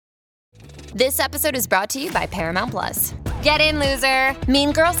This episode is brought to you by Paramount Plus. Get in, loser!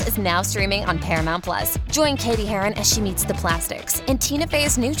 Mean Girls is now streaming on Paramount Plus. Join Katie Heron as she meets the plastics in Tina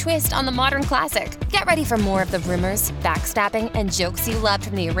Fey's new twist on the modern classic. Get ready for more of the rumors, backstabbing, and jokes you loved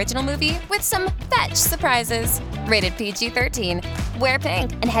from the original movie with some fetch surprises. Rated PG-13. Wear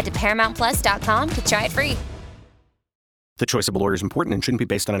pink and head to ParamountPlus.com to try it free. The choice of a lawyer is important and shouldn't be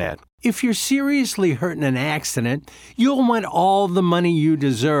based on an ad. If you're seriously hurt in an accident, you'll want all the money you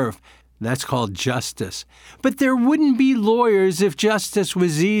deserve. That's called justice. But there wouldn't be lawyers if justice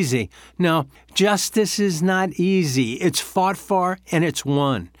was easy. No, justice is not easy. It's fought for and it's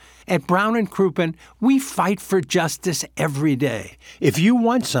won. At Brown & Crouppen, we fight for justice every day. If you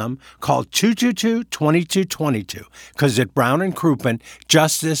want some, call 222-2222. Because at Brown & Crouppen,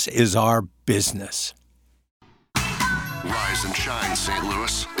 justice is our business. Rise and shine, St.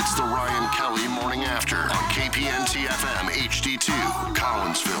 Louis. It's the Ryan Kelly Morning After on KPNT-FM HD2,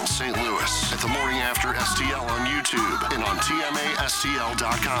 Collinsville, St. Louis. At the Morning After STL on YouTube and on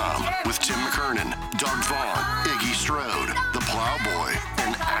TMASTL.com with Tim McKernan, Doug Vaughn, Iggy Strode, the Plowboy,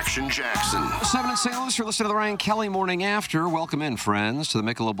 and Action Jackson. 7 in St. Louis, you're listening to the Ryan Kelly Morning After. Welcome in, friends, to the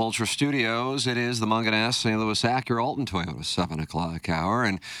Michelob Ultra Studios. It is the Munganess St. Louis Acura Alton Toyota 7 o'clock hour,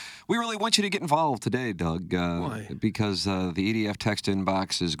 and we really want you to get involved today, Doug. Why? Because the EDF text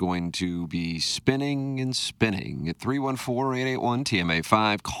inbox is going to be spinning and spinning at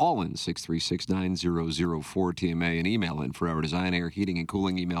 314-881-TMA5. Call in 636-9004-TMA and email in Forever Design, Air Heating and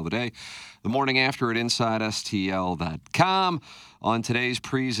Cooling. Email today. The morning after at InsideSTL.com. On today's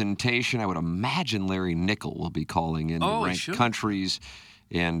presentation, I would imagine Larry Nickel will be calling in to rank countries.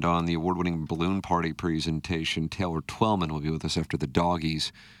 And on the award-winning balloon party presentation, Taylor Twellman will be with us after the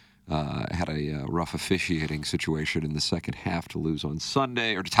Doggies had a rough officiating situation in the second half to lose on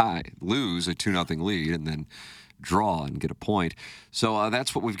Sunday, or to lose a 2-0 lead and then draw and get a point. So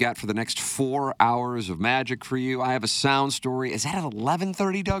that's what we've got for the next 4 hours of magic for you. I have a sound story. Is that at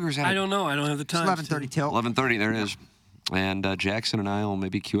 11:30, Doug? Or is that I don't know. I don't have the time. It's 11:30 till. 11:30, there it is. And Jackson and I will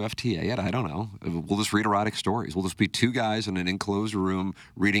maybe QFTA it. I don't know. We'll just read erotic stories. We'll just be two guys in an enclosed room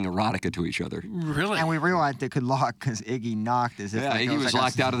reading erotica to each other. Really? And we realized it could lock because Iggy knocked as if Iggy was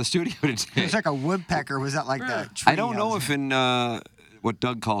locked out of the studio today. It was like a woodpecker. Was that like the tree? I don't know if in what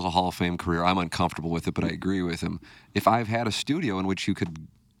Doug calls a Hall of Fame career, I'm uncomfortable with it, but I agree with him. If I've had a studio in which you could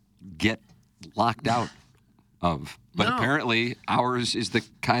get locked out of. But apparently, ours is the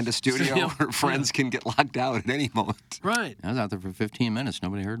kind of studio where friends can get locked out at any moment. Right. I was out there for 15 minutes.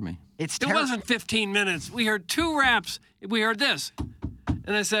 Nobody heard me. It wasn't 15 minutes. We heard two raps. We heard this.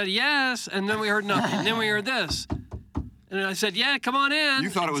 And I said, yes. And then we heard nothing. Then we heard this. And I said, yeah, come on in. You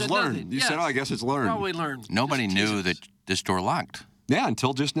thought it was learned. Nothing. You said, oh, I guess it's learned. Probably learned. Nobody knew that this door locked. Yeah,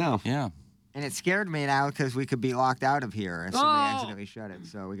 until just now. Yeah. And it scared me now because we could be locked out of here if somebody accidentally shut it.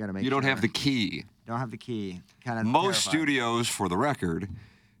 So we got to make sure. You don't have the key. Don't have the key. Kind of Most terrifying. studios, for the record,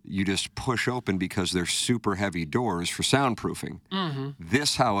 you just push open because they're super heavy doors for soundproofing. Mm-hmm.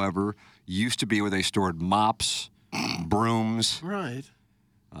 This, however, used to be where they stored mops, brooms, right,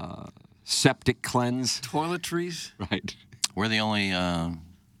 septic cleanse, toiletries. Right. We're the only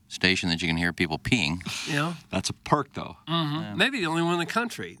station that you can hear people peeing. Yeah. That's a perk, though. Mm-hmm. Yeah. Maybe the only one in the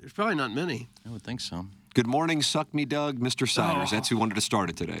country. There's probably not many. I would think so. Good morning, Suck Me Doug, Mr. Siders. That's who wanted to start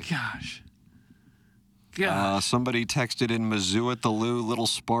it today. Gosh. Somebody texted in Mizzou at the Lou, little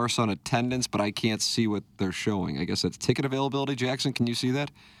sparse on attendance, but I can't see what they're showing. I guess that's ticket availability. Jackson, can you see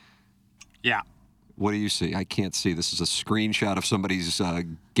that? Yeah. What do you see? I can't see. This is a screenshot of somebody's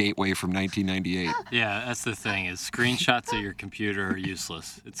gateway from 1998. Yeah, that's the thing. Is screenshots of your computer are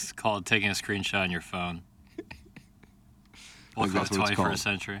useless. It's called taking a screenshot on your phone. Welcome to the 21st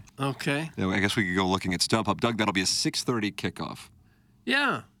century. Okay. Yeah, I guess we could go looking at StubHub. Doug, that'll be a 6:30 kickoff.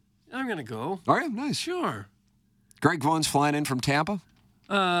 Yeah, I'm going to go. All right, nice. Sure. Greg Vaughn's flying in from Tampa?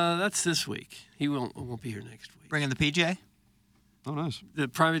 That's this week. He won't be here next week. Bringing the PJ? Oh, nice. The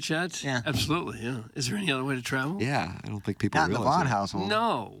private jets? Yeah. Absolutely, yeah. Is there any other way to travel? Yeah, I don't think people Not in the realize Vaughn that. household.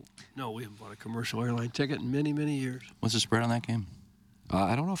 No, we haven't bought a commercial airline ticket in many, many years. What's the spread on that game?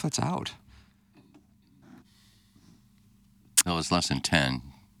 I don't know if that's out. Oh, it's less than 10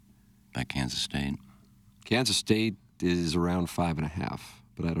 by Kansas State. Kansas State is around 5.5,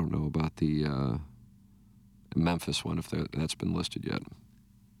 but I don't know about the Memphis one, if that's been listed yet.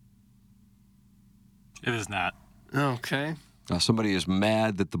 It is not. Okay. Somebody is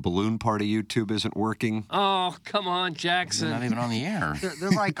mad that the balloon party YouTube isn't working. Oh, come on, Jackson. They're not even on the air.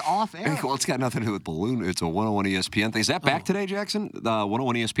 They're like off air. Well, it's got nothing to do with balloon. It's a 101 ESPN thing. Is that back today, Jackson? The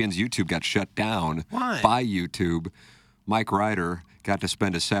 101 ESPN's YouTube got shut down by YouTube. Mike Ryder got to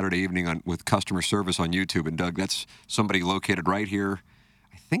spend a Saturday evening with customer service on YouTube. And, Doug, that's somebody located right here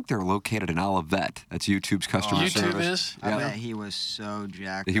I think they're located in Olivet. That's YouTube's customer YouTube service. is? I bet he was so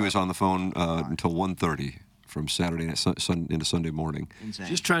jacked He up. was on the phone until 1:30 from Saturday night into Sunday morning. Insane.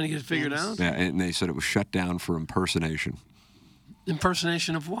 Just trying to get it figured out? Yeah, and they said it was shut down for impersonation.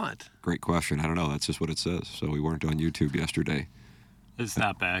 Impersonation of what? Great question. I don't know. That's just what it says. So we weren't on YouTube yesterday. It's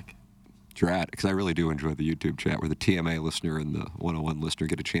not back. Drat, because I really do enjoy the YouTube chat where the TMA listener and the 101 listener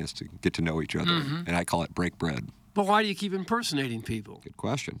get a chance to get to know each other. Mm-hmm. And I call it break bread. But why do you keep impersonating people? Good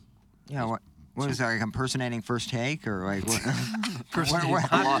question. Yeah, what is that, like impersonating First Take? Or like what?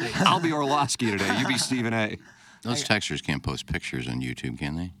 I'll be Orlowski today. You be Stephen A. Those texters can't post pictures on YouTube,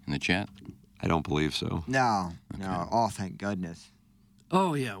 can they? In the chat? I don't believe so. No. Oh, thank goodness.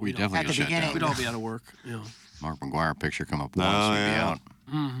 Oh, yeah. We don't- definitely At go the shut beginning. down. We'd all be out of work. You know. Mark McGuire picture come up once, we'd be out.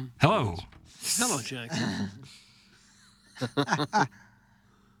 Hello. Hello, Jack.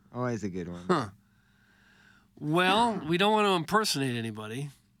 Always a good one. Huh. Well, we don't want to impersonate anybody.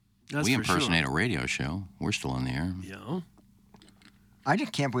 That's We for impersonate sure. a radio show. We're still on the air. Yeah. I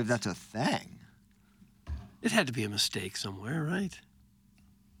just can't believe that's a thing. It had to be a mistake somewhere, right?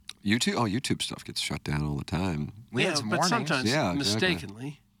 YouTube? Oh, YouTube stuff gets shut down all the time. We yeah, had some but warnings. sometimes Yeah, exactly.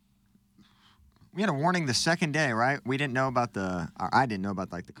 mistakenly. We had a warning the second day, right? We didn't know about I didn't know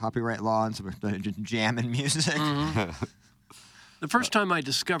about like the copyright law, and so we started just jamming music. Mm-hmm. The first time I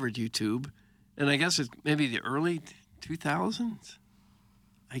discovered YouTube, and I guess it's maybe the early 2000s,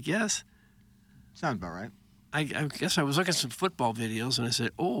 I guess. Sounds about right. I guess I was looking at some football videos, and I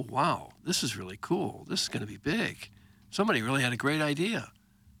said, oh, wow, this is really cool. This is going to be big. Somebody really had a great idea.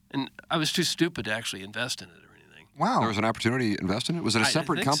 And I was too stupid to actually invest in it or anything. Wow. There was an opportunity to invest in it? Was it a I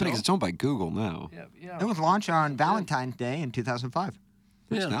separate think company? so. Because it's owned by Google now. Yeah. It was launched on Valentine's Day in 2005.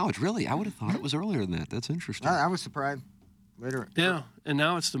 It's Yeah. now it's really, I would have thought it was earlier than that. That's interesting. I was surprised. Later. Yeah, and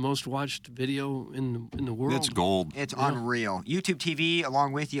now it's the most watched video in the world. It's gold. It's unreal. YouTube TV,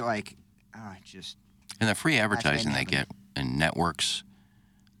 along with you, like, just. And the free advertising they happening. get in networks,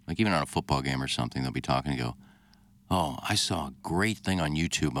 like even on a football game or something, they'll be talking and go, oh, I saw a great thing on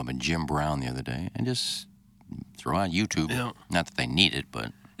YouTube of a Jim Brown the other day, and just throw on YouTube. Yeah. Not that they need it,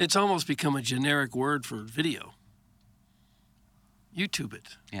 but It's almost become a generic word for video. YouTube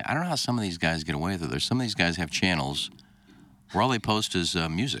it. yeah, I don't know how some of these guys get away with it. There's some of these guys have channels where all they post is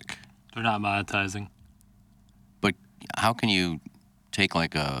music. They're not monetizing. But how can you take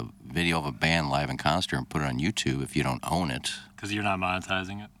like a video of a band live in concert and put it on YouTube if you don't own it? Because you're not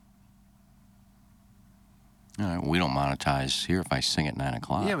monetizing it. All right, we don't monetize here if I sing at 9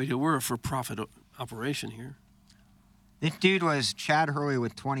 o'clock. Yeah, we do. We're a for-profit operation here. This dude was Chad Hurley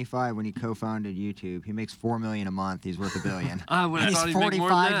with 25 when he co-founded YouTube. He makes $4 million a month. He's worth $1 billion. I would have He's thought he'd make more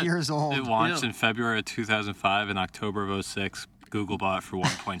than 45 that. years old. It launched in February of 2005. In October of 2006, Google bought it for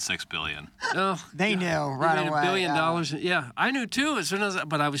 $1.6 billion. Oh, They knew he right made away. $1 billion. Yeah, I knew too as soon as,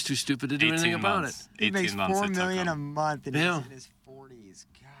 but I was too stupid to do anything about it. He makes 18 months $4 it took million a him. month, and Yeah. he's in his 40s.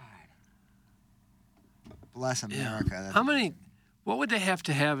 God, bless America. That's How many? What would they have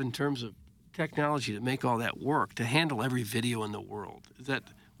to have in terms of technology to make all that work to handle every video in the world? Would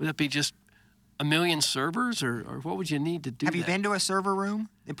that be just a million servers, or what would you need to do? Have you that? been to a server room?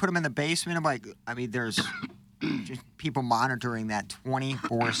 They put them in the basement. I mean, there's just people monitoring that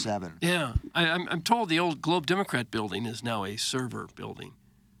 24/7. Yeah, I'm told the old Globe Democrat building is now a server building,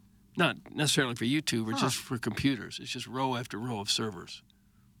 not necessarily for YouTube or just for computers. It's just row after row of servers.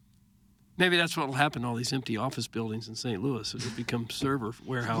 Maybe that's what will happen to all these empty office buildings in St. Louis. It'll become server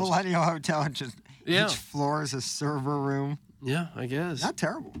warehouses. Millennial Hotel, just Yeah. each floor is a server room. Yeah, I guess. Not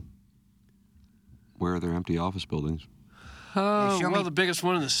terrible. Where are their empty office buildings? Oh, show well, me- the biggest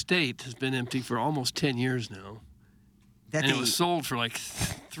one in the state has been empty for almost 10 years now. That And they, it was sold for like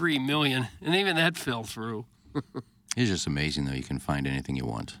 $3 million, and even that fell through. It's just amazing, though. You can find anything you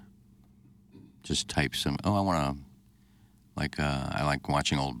want. Just type some, I want to, I like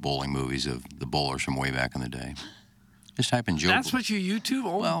watching old bowling movies of the bowlers from way back in the day. Just type in Joe. That's what you YouTube,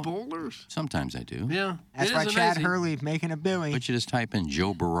 old Well, bowlers? Sometimes I do. Yeah. that's it why is Chad amazing. Hurley making a billy. But you just type in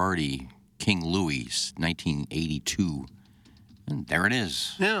Joe Berardi, King Louis, 1982. And there it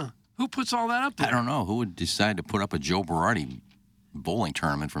is. Yeah. Who puts all that up there? I don't know. Who would decide to put up a Joe Berardi bowling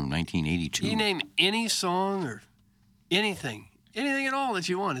tournament from 1982? You name any song or anything at all that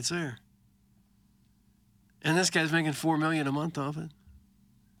you want, it's there. And this guy's making $4 million a month off it.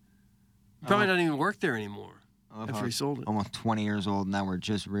 Probably doesn't even work there anymore after he sold it. Almost 20 years old, now we're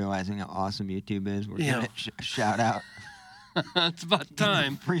just realizing how awesome YouTube is. We're Yeah. giving it a shout out. It's about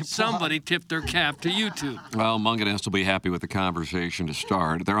time somebody tipped their cap to YouTube. Well, Munganast will be happy with the conversation to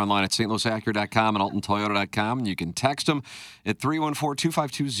start. They're online at stlouisacura.com and altontoyota.com, and you can text them at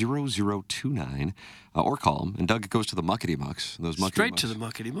 314-252-0029 or call them. And Doug goes to the Muckety Mucks. Straight to the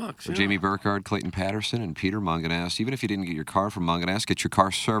Muckety Mucks. Yeah. Jamie Burkhardt, Clayton Patterson, and Peter Munganast. Even if you didn't get your car from Munganast, get your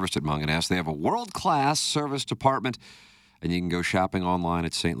car serviced at Munganast. They have a world-class service department. And you can go shopping online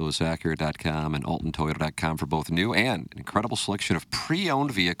at stlouisacura.com and altontoyota.com for both new and an incredible selection of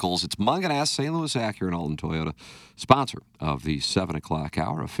pre-owned vehicles. It's Munganast, St. Louis Acura, and Alton Toyota, sponsor of the 7 o'clock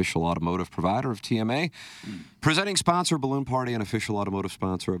hour, official automotive provider of TMA, presenting sponsor Balloon Party, and official automotive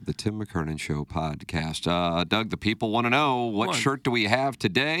sponsor of the Tim McKernan Show podcast. Doug, the people want to know, what shirt do we have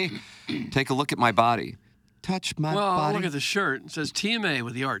today? Take a look at my body. Touch my body. Well, look at the shirt. It says TMA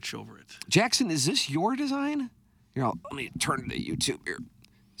with the arch over it. Jackson, is this your design? Here, let me turn to YouTube here.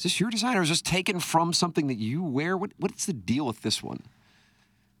 Is this your design, or is this taken from something that you wear? What's the deal with this one?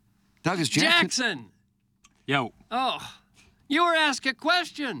 Doug, is Jackson! Yo. Oh, you were asked a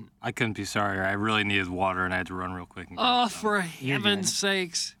question. I couldn't be sorrier. I really needed water, and I had to run real quick. And for heaven's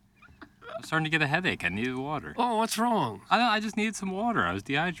sakes. I'm starting to get a headache. I needed water. Oh, what's wrong? I just needed some water. I was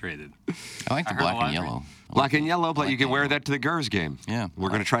dehydrated. I like the black and yellow. Black and yellow, but you can wear that to the Gers game. Yeah. We're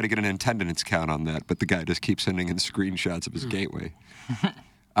going to try to get an attendance count on that, but the guy just keeps sending in screenshots of his gateway.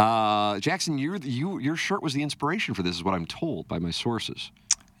 Jackson, your shirt was the inspiration for this, is what I'm told by my sources.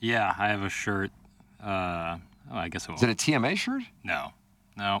 Yeah, I have a shirt. I guess it was. Is it a TMA shirt? No,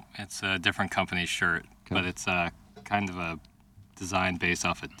 it's a different company's shirt, but it's kind of a design based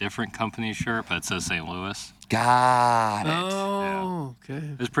off a different company's shirt, but it says St. Louis. Got it. Oh, yeah. Okay.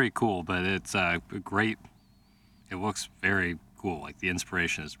 It's pretty cool, but it's great. It looks very cool. Like, the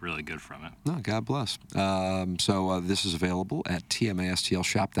inspiration is really good from it. Oh, God bless. So this is available at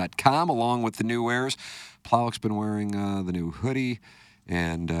tmastlshop.com along with the new wares. Plowek's been wearing the new hoodie,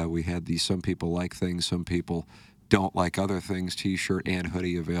 and we had the Some People Like Things, Some People Don't Like Other Things t-shirt and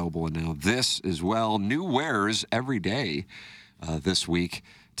hoodie available, and now this as well. New wares every day this week.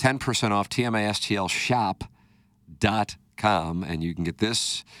 10% off tmastlshop.com, and you can get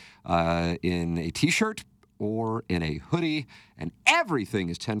this in a t-shirt or in a hoodie, and everything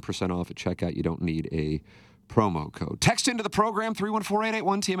is 10% off at checkout. You don't need a promo code. Text into the program,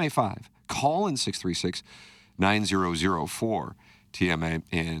 314-881-TMA5. Call in 636-9004. TMA,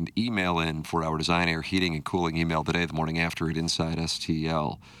 and email in for our design, air, heating, and cooling email today, the morning after at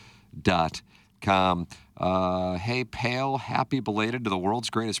InsideSTL.com. Hey, Pale, happy belated to the world's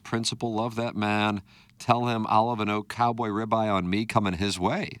greatest principal. Love that man. Tell him olive and oak cowboy ribeye on me coming his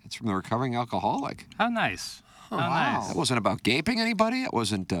way. It's from the recovering alcoholic. How nice. Oh, wow. That wasn't about gaping anybody. It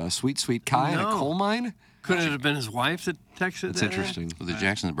wasn't Sweet Sweet Kai in a coal mine. Could it have been his wife that texted That's that? interesting. Was it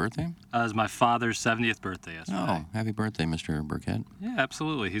Jackson's birthday? It was my father's 70th birthday yesterday. Oh, happy birthday, Mr. Burkett. Yeah,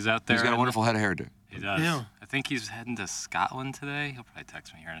 absolutely. He's out there. He's got a wonderful head of hair, dude. He does. Yeah. I think he's heading to Scotland today. He'll probably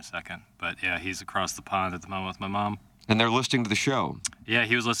text me here in a second. But, yeah, he's across the pond at the moment with my mom. And they're listening to the show. Yeah,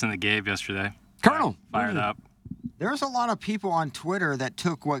 he was listening to Gabe yesterday. Colonel. Fired up. There's a lot of people on Twitter that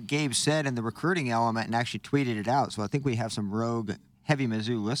took what Gabe said in the recruiting element and actually tweeted it out. So I think we have some rogue Heavy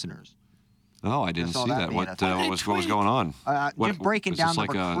Mizzou listeners. Oh, I didn't see that. What was going on? Just breaking down the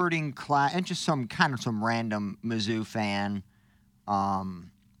like recruiting class, and just some random Mizzou fan,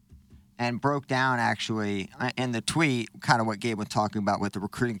 and broke down actually in the tweet kind of what Gabe was talking about with the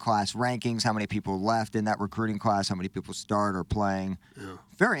recruiting class rankings, how many people left in that recruiting class, how many people start or playing. Yeah.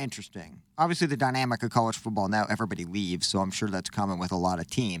 Very interesting. Obviously, the dynamic of college football now, everybody leaves, so I'm sure that's common with a lot of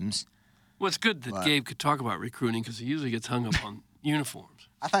teams. Well, it's good that Gabe could talk about recruiting because he usually gets hung up on uniforms.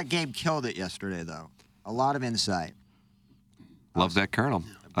 I thought Gabe killed it yesterday, though. A lot of insight. Love that, Colonel.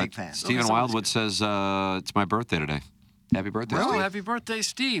 Big fan. Stephen Wildwood says it's my birthday today. Happy birthday, Steve. Steve. Happy birthday,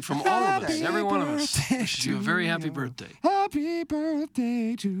 Steve, from all of us, every one of us. Wish you a very happy birthday. Happy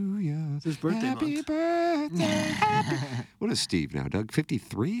birthday to you. It's his birthday happy month. Birthday. What is Steve now, Doug?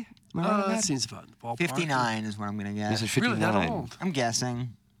 53? That seems about the ballpark. 59 is what I'm going to guess. Is it 59? Really that old? I'm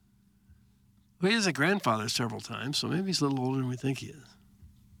guessing. Well, he is a grandfather several times, so maybe he's a little older than we think he is.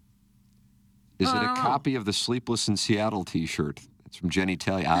 Is it a copy of the Sleepless in Seattle t-shirt? It's from Jenny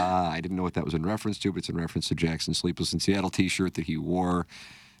Telly. I didn't know what that was in reference to, but it's in reference to Jackson's Sleepless in Seattle t-shirt that he wore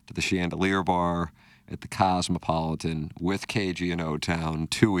to the Chandelier Bar at the Cosmopolitan with KG in O-Town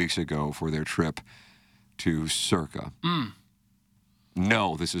 2 weeks ago for their trip to Circa.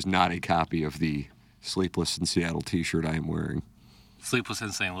 No, this is not a copy of the Sleepless in Seattle t-shirt I am wearing. Sleepless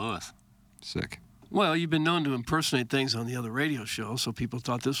in St. Louis. Sick. Well, you've been known to impersonate things on the other radio show, so people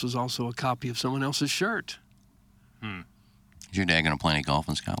thought this was also a copy of someone else's shirt. Is your dad going to play any golf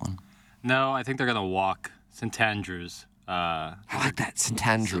in Scotland? No, I think they're going to walk St. Andrews I like that. St.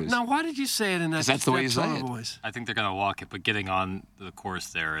 Andrews. Now, why did you say it in that? That's the way you say it. Voice? I think they're going to walk it, but getting on the course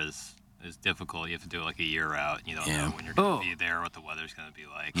there is difficult. You have to do it like a year out. You don't know when you're going to be there, what the weather's going to be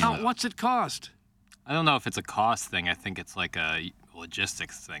like. What's it cost? I don't know if it's a cost thing. I think it's like a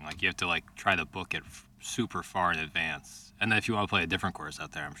logistics thing. Like you have to try to book it super far in advance. And then if you want to play a different course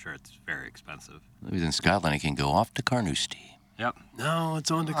out there, I'm sure it's very expensive. If he's in Scotland, he can go off to Carnoustie. Yep. No,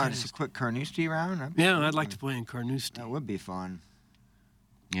 it's on to Carnoustie. Just a quick Carnoustie round? Yeah, I'd like to play in Carnoustie. That would be fun.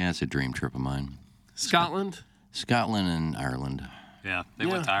 Yeah, it's a dream trip of mine. Scotland? Scotland and Ireland. Yeah, they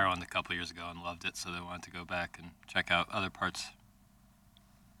went to Ireland a couple years ago and loved it, so they wanted to go back and check out other parts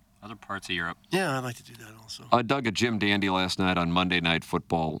of Europe. Yeah, I'd like to do that also. I dug a Jim Dandy last night on Monday Night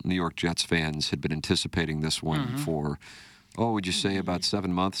Football. New York Jets fans had been anticipating this one for, would you say about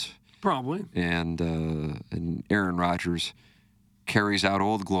 7 months? Probably. And Aaron Rodgers carries out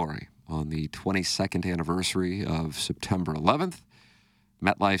Old Glory on the 22nd anniversary of September 11th.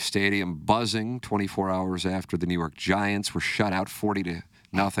 MetLife Stadium buzzing 24 hours after the New York Giants were shut out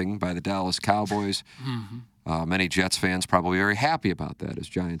 40-0 by the Dallas Cowboys. Many Jets fans probably very happy about that, as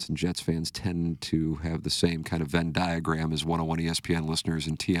Giants and Jets fans tend to have the same kind of Venn diagram as 101 ESPN listeners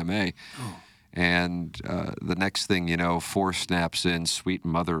in TMA. And the next thing you know, 4 snaps in, sweet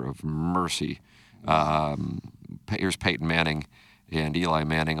mother of mercy. Here's Peyton Manning and Eli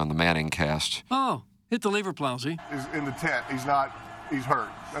Manning on the Manning cast. Oh, hit the lever, Plowsy. Is in the tent. He's not. He's hurt.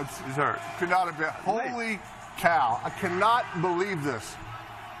 He's hurt. Could not have been. Holy cow! I cannot believe this.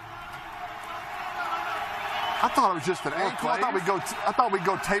 I thought it was just an ankle. I thought we'd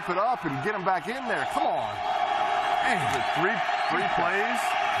go tape it up and get him back in there. Come on. Three plays.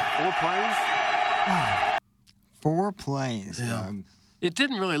 4 plays. 4 plays, Doug. It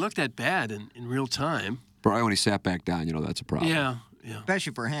didn't really look that bad in real time. Right when he sat back down, that's a problem. Yeah.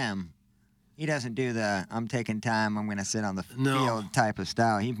 Especially for him. He doesn't do the I'm taking time, I'm going to sit on the field type of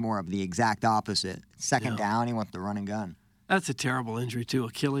style. He's more of the exact opposite. Second down, he wants the run and gun. That's a terrible injury, too.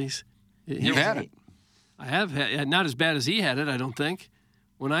 Achilles. You've had it. I have had, not as bad as he had it, I don't think.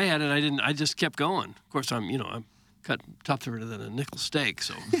 When I had it, I just kept going. Of course, I'm cut tougher than a nickel steak,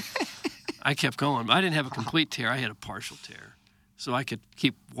 so I kept going. I didn't have a complete tear. I had a partial tear. So I could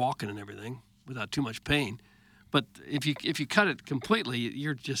keep walking and everything without too much pain. But if you cut it completely,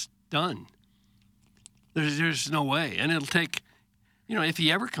 you're just done. There's no way. And it'll take, if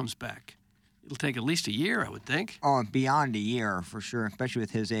he ever comes back, it'll take at least a year, I would think. Oh, beyond a year, for sure, especially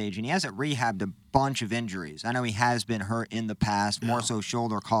with his age. And he hasn't rehabbed a bunch of injuries. I know he has been hurt in the past, more so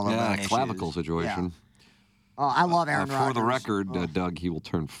shoulder, collarbone issues. Clavicle situation. Yeah. Oh, I love Aaron Rodgers. For the record, Doug, he will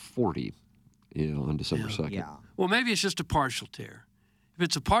turn 40 on December 2nd. Yeah. Well, maybe it's just a partial tear. If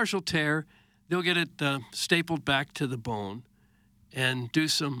it's a partial tear, they'll get it stapled back to the bone and do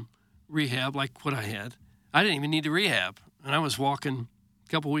some rehab like what I had. I didn't even need to rehab, and I was walking a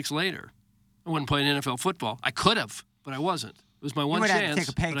couple weeks later. I wouldn't play in NFL football. I could have, but I wasn't. It was my one chance, have to take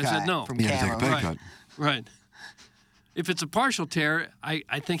a pay but cut I said no. From take a pay cut. Right. If it's a partial tear, I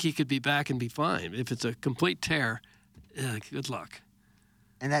think he could be back and be fine. If it's a complete tear, good luck.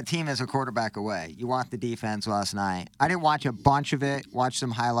 And that team is a quarterback away. You watched the defense last night. I didn't watch a bunch of it. Watched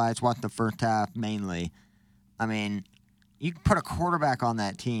some highlights. Watched the first half mainly. I mean, you put a quarterback on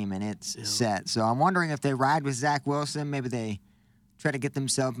that team and it's set. So I'm wondering if they ride with Zach Wilson. Maybe they try to get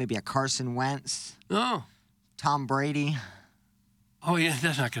themselves maybe a Carson Wentz. Oh. Tom Brady. Oh, yeah,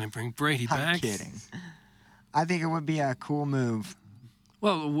 they're not going to bring Brady back. I'm kidding. I think it would be a cool move.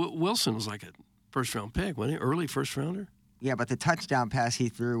 Well, Wilson was like a first-round pick, wasn't he? Early first-rounder? Yeah, but the touchdown pass he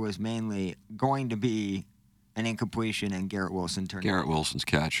threw was mainly going to be an incompletion, and Garrett Wilson turned Garrett Wilson's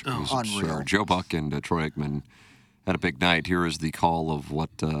catch was unreal. absurd. Joe Buck and Troy Aikman had a big night. Here is the call of what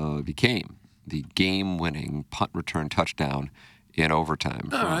became the game-winning punt return touchdown in overtime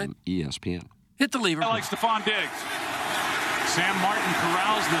from ESPN. Hit the lever. Like Stephon Diggs. Sam Martin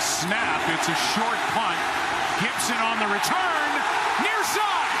corrals the snap. It's a short punt. Gibson on the return. Near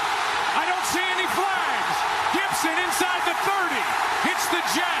side. I don't see any flags. Gibson inside the 30. Hits the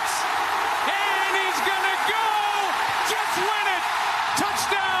Jets. And he's going to go. Jets win it.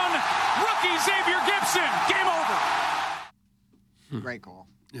 Touchdown. Rookie Xavier Gibson. Game over. Great call.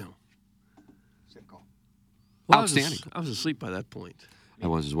 Yeah. Sick call. Well, Outstanding. I was asleep by that point. I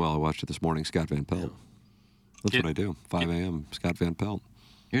was as well. I watched it this morning. Scott Van Pelt. Yeah. That's what I do. 5 a.m. Scott Van Pelt.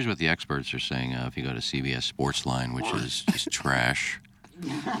 Here's what the experts are saying. If you go to CBS Sportsline, which is just trash.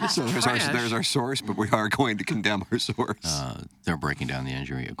 So there's our source, but we are going to condemn our source. They're breaking down the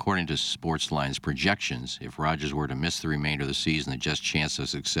injury. According to Sportsline's projections, if Rodgers were to miss the remainder of the season, the Jets' chance of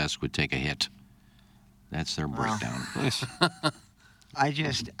success would take a hit. That's their breakdown. Nice.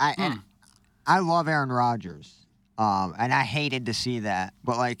 I love Aaron Rodgers. And I hated to see that.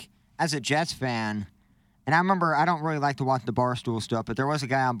 But, like, as a Jets fan, and I remember I don't really like to watch the Barstool stuff, but there was a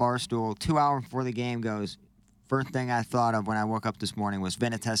guy on Barstool 2 hours before the game goes, first thing I thought of when I woke up this morning was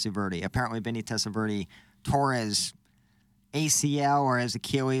Vinny Testaverde. Apparently, Vinny Testaverde tore his ACL or his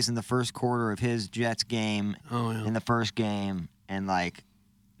Achilles in the first quarter of his Jets game in the first game, and, like,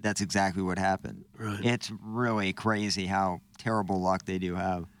 that's exactly what happened. Right. It's really crazy how terrible luck they do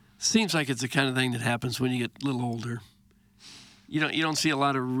have. Seems like it's the kind of thing that happens when you get a little older. You don't see a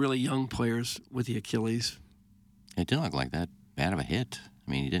lot of really young players with the Achilles. It didn't look like that bad of a hit.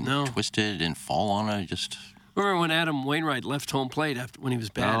 I mean, he didn't twist it, didn't fall on it, just... Remember when Adam Wainwright left home plate when he was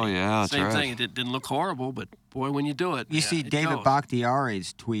batting? Oh, yeah, that's Same right. thing. It didn't look horrible, but, boy, when you do it, You see it David goes.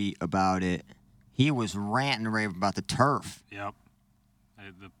 Bakhtiari's tweet about it. He was ranting and raving about the turf. Yep.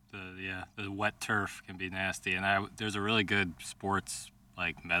 The wet turf can be nasty. And there's a really good sports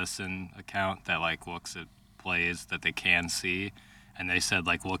medicine account that looks at plays that they can see, and they said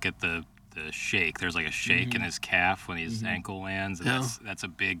look at the shake. There's a shake in his calf when his ankle lands, and that's a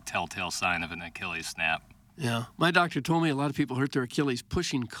big telltale sign of an Achilles snap. Yeah. My doctor told me a lot of people hurt their Achilles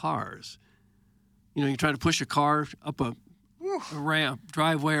pushing cars. You try to push a car up a ramp,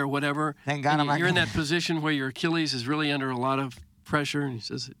 driveway or whatever. Thank God you're in that position where your Achilles is really under a lot of pressure, and he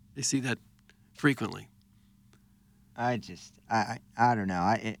says they see that frequently. I don't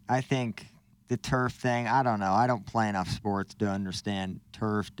know. I think the turf thing, I don't know. I don't play enough sports to understand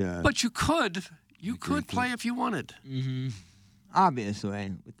turf. But you could play if you wanted. Mm-hmm.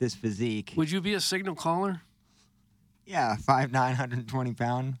 Obviously, with this physique. Would you be a signal caller? Yeah, 5'9", 120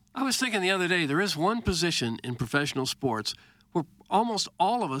 pound. I was thinking the other day, there is one position in professional sports where almost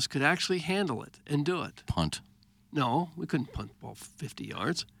all of us could actually handle it and do it. Punt. No, we couldn't punt the ball 50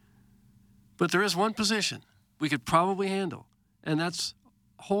 yards. But there is one position we could probably handle, and that's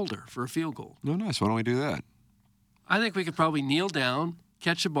holder for a field goal. No, nice. Why don't we do that? I think we could probably kneel down,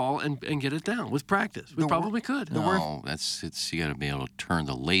 catch the ball, and get it down with practice. We probably could. No, you got to be able to turn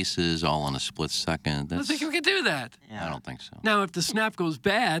the laces all in a split second. I think we could do that. I don't think so. Now, if the snap goes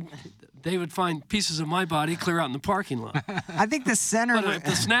bad, they would find pieces of my body clear out in the parking lot. I think the center... But if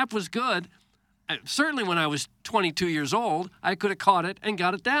the snap was good, certainly when I was 22 years old, I could have caught it and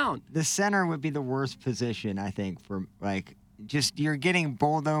got it down. The center would be the worst position, I think, for, just you're getting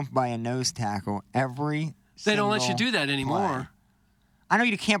bulldozed by a nose tackle every They don't let you do that anymore. Play. I know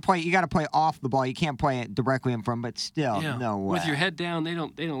you can't play. You got to play off the ball. You can't play it directly in front, but still, no way. With your head down, they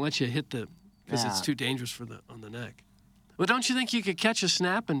don't let you hit because it's too dangerous on the neck. Well, don't you think you could catch a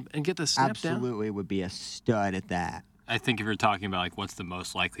snap and get the snap down? Absolutely, would be a stud at that. I think if you're talking about what's the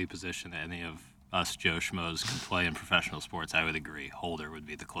most likely position that any of us Joe Schmoes can play in professional sports, I would agree. Holder would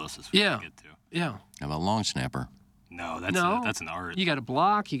be the closest we can get to. Yeah. How about long snapper? No, that's an art. You got to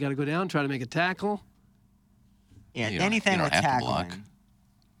block. You got to go down, try to make a tackle. Yeah, anything with tackling.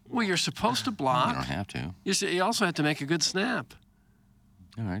 Well, you're supposed to block. You don't have to. You also have to make a good snap.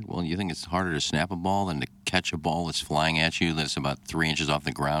 All right. Well, you think it's harder to snap a ball than to catch a ball that's flying at you that's about 3 inches off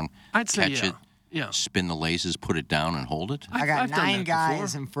the ground? I'd say catch it, spin the laces, put it down, and hold it? I got 9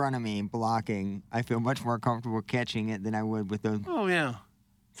 guys in front of me blocking. I feel much more comfortable catching it than I would with those. Oh, yeah.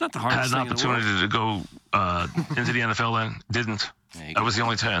 It's not the hardest thing in the world. I had an opportunity to go into the NFL then. Didn't. That was the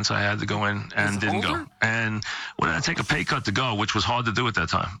only chance I had to go in and didn't go. And when I take a pay cut to go, which was hard to do at that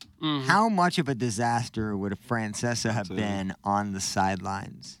time. Mm-hmm. How much of a disaster would Francesa have been on the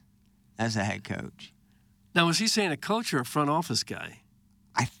sidelines as a head coach? Now, was he saying a coach or a front office guy?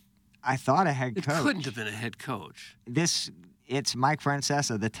 I thought a head coach. It couldn't have been a head coach. It's Mike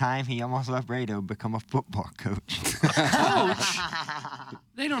Francesa, the time he almost left radio to become a football coach. Coach?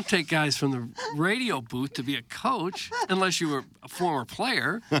 They don't take guys from the radio booth to be a coach unless you were a former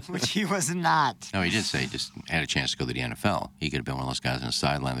player. Which he was not. No, he did say he just had a chance to go to the NFL. He could have been one of those guys on the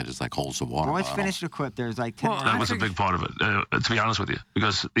sideline that just holds the water Well, let's bottle. finish the clip. There's 10 That was a big part of it, to be honest with you.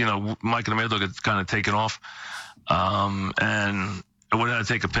 Because, Mike and Amir get kind of taken off. And I would have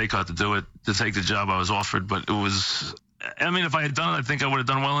to take a pay cut to do it, to take the job I was offered. But it was... I mean, if I had done it, I think I would have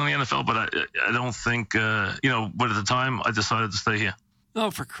done well in the NFL, but I don't think, but at the time, I decided to stay here. Oh,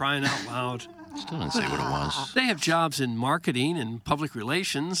 for crying out loud. Still didn't say what it was. They have jobs in marketing and public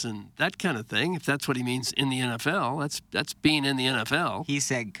relations and that kind of thing, if that's what he means in the NFL. That's being in the NFL. He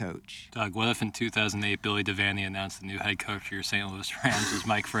said coach. Doug, what if in 2008 Billy Devaney announced the new head coach for your St. Louis Rams was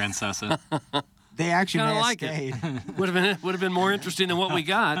Mike Francesa? They actually may have stayed. Would have been more interesting than what we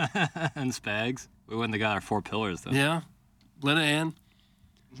got. And Spags. We wouldn't have got our 4 pillars, though. Yeah. Linehan.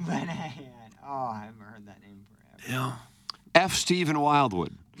 Linehan. Oh, I haven't heard that name forever. Yeah. F. Stephen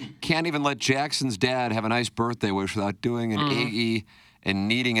Wildwood. Can't even let Jackson's dad have a nice birthday wish without doing an AE and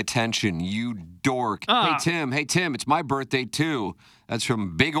needing attention. You dork. Hey, Tim, it's my birthday, too. That's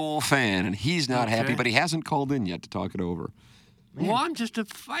from Big Ol' Fan, and he's not happy, but he hasn't called in yet to talk it over. Man, well, I'm just a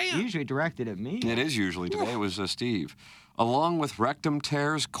fan. Usually directed at me. It is usually. Today it was Steve. Along with rectum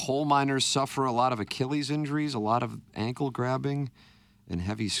tears, coal miners suffer a lot of Achilles injuries, a lot of ankle grabbing, and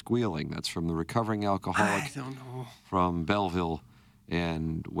heavy squealing. That's from the recovering alcoholic I don't know. from Belleville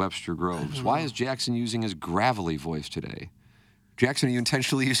and Webster Groves. Why is Jackson using his gravelly voice today? Jackson, are you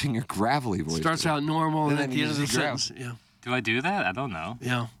intentionally using your gravelly voice? Starts out normal and at the end of the sentence. Yeah. Do I do that? I don't know.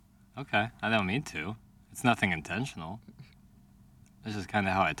 Yeah. Okay. I don't mean to. It's nothing intentional. This is kind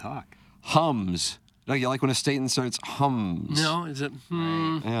of how I talk. Hums. No, you like when a statement starts hums. No, is it?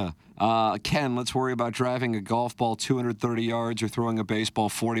 Yeah. Ken, let's worry about driving a golf ball 230 yards or throwing a baseball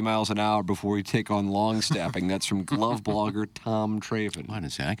 40 miles an hour before we take on long snapping. That's from glove blogger Tom Traven. Well, I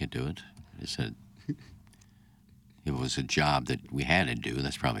didn't say I could do it. I said it was a job that we had to do.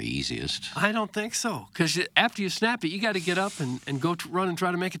 That's probably easiest. I don't think so. Because after you snap it, you got to get up and go run and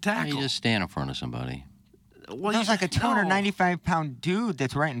try to make a tackle. You just stand in front of somebody. Well, There's like a 295-pound dude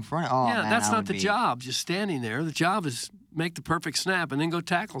that's right in front. Oh, yeah, man, that's that not would the be- job, just standing there. The job is make the perfect snap and then go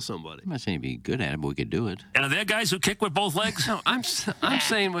tackle somebody. I'm not saying you'd be good at it, but we could do it. And are there guys who kick with both legs? No, I'm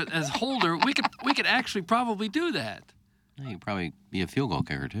saying as Holder, we could actually probably do that. You could probably be a field goal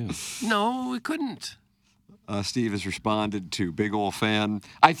kicker, too. No, we couldn't. Steve has responded to Big Ol' Fan.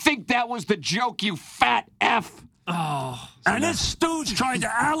 I think that was the joke, you fat F. Oh. And this stooge tried to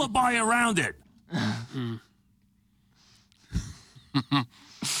alibi around it. Big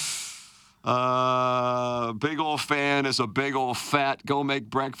Ol' Fan is a big old fat. Go make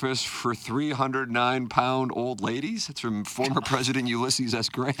breakfast for 309-pound old ladies. That's from former President Ulysses S.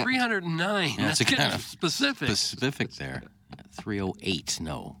 Grant. 309. Yeah, That's kind of specific. Specific there. 308,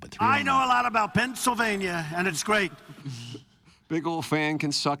 no, but 309. I know a lot about Pennsylvania, and it's great. Big Ol' Fan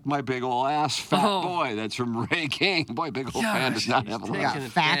can suck my big ol' ass, fat boy. That's from Ray King. Boy, Big Ol' Fan does not have a lot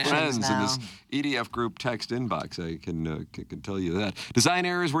of friends in this EDF group text inbox. I can tell you that. Design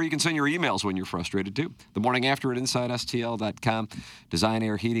Air is where you can send your emails when you're frustrated, too. The morning after at InsideSTL.com. Design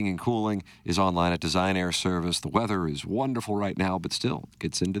Air Heating and Cooling is online at Design Air Service. The weather is wonderful right now, but still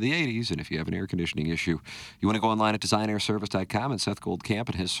gets into the 80s. And if you have an air conditioning issue, you want to go online at DesignAirService.com, and Seth Goldcamp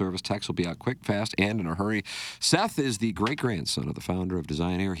and his service techs will be out quick, fast, and in a hurry. Seth is the great-grandson of the founder of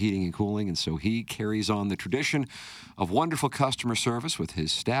Design Air Heating and Cooling, and so he carries on the tradition of wonderful customer service with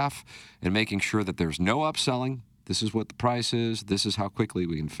his staff and making sure that there's no upselling. This is what the price is. This is how quickly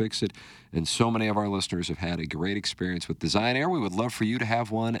we can fix it. And so many of our listeners have had a great experience with Design Air. We would love for you to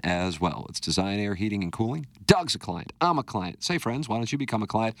have one as well. It's Design Air Heating and Cooling. Doug's a client. I'm a client. Say, friends, why don't you become a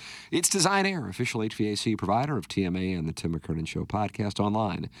client? It's Design Air, official HVAC provider of TMA and the Tim McKernan Show podcast,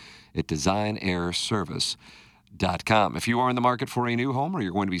 online at DesignAirService.com. If you are in the market for a new home or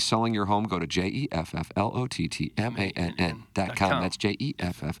you're going to be selling your home, go to JEFFLOTTMANN.com. That's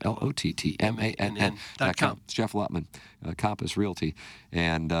JEFFLOTTMANN.com. It's Jeff Lutman, Compass Realty.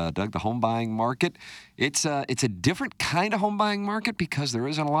 And Doug, the home buying market, it's a different kind of home buying market because there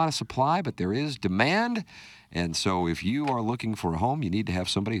isn't a lot of supply, but there is demand. And so if you are looking for a home, you need to have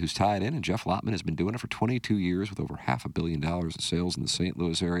somebody who's tied in. And Jeff Lotman has been doing it for 22 years with over $500 million of sales in the St.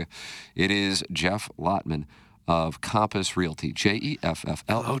 Louis area. It is Jeff Lotman of Compass Realty,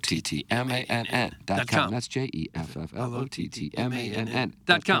 JEFFLOTTMANN.com. That's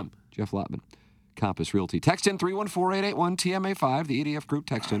JEFFLOTTMANN.com. Jeff Lotman, Compass Realty. Text in 314-881-TMA5, the EDF group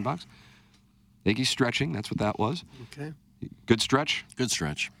text inbox. Iggy's stretching, that's what that was. Okay. Good stretch? Good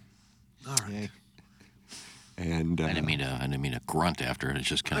stretch. All right. And I didn't mean to grunt after it. It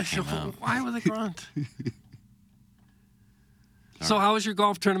just kind of came out. Why would they grunt? So how was your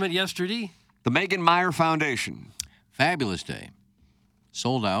golf tournament yesterday? The Megan Meyer Foundation. Fabulous day.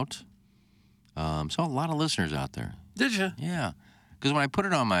 Sold out. Saw a lot of listeners out there. Did you? Yeah. Because when I put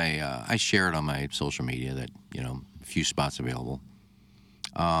it on my, I share it on my social media that, a few spots available.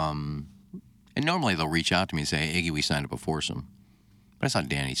 And normally they'll reach out to me and say, hey, Iggy, we signed up a foursome. But I saw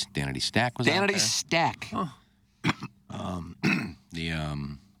Danny Stack was out there. Danny Stack. Oh.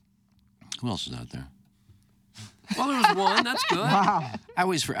 Who else is out there? Well, there was one. That's good. Wow. I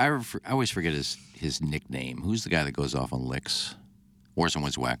always forget his nickname. Who's the guy that goes off on licks? Orson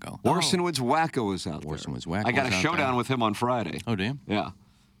Woods Wacko. Orson Woods Wacko was out there. Orson Woods Wacko. I got a was out showdown there. with him on Friday. Oh, do you? Yeah.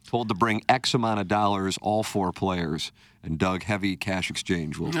 Told to bring X amount of dollars, all four players, and Doug, heavy cash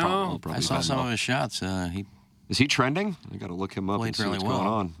exchange. Will probably I saw some of his shots. Is he trending? I got to look him up and see what's going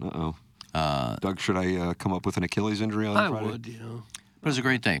on. Uh-oh. Doug, should I come up with an Achilles injury on Friday? I would, But it was a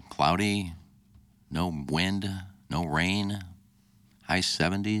great day. Cloudy, no wind, no rain, high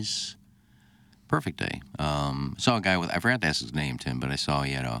 70s. Perfect day. Saw a guy with, I forgot to ask his name, Tim, but I saw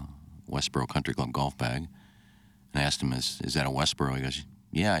he had a Westboro Country Club golf bag. And I asked him, is that a Westboro? He goes,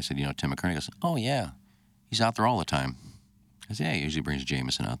 yeah. I said, Tim McCurry? He goes, oh, yeah. He's out there all the time. I said, yeah, he usually brings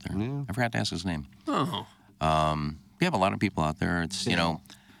Jameson out there. Yeah. I forgot to ask his name. Oh. We have a lot of people out there. It's,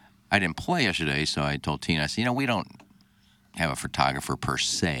 I didn't play yesterday, so I told Tina, I said, we don't have a photographer per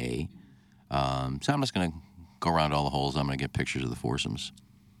se. So I'm just going to go around all the holes. I'm going to get pictures of the foursomes.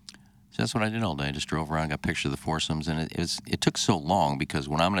 So that's what I did all day. I just drove around, got pictures of the foursomes, and it took so long because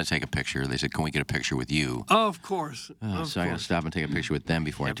when I'm going to take a picture, they said, "Can we get a picture with you?" Oh, of course. So I got to stop and take a picture with them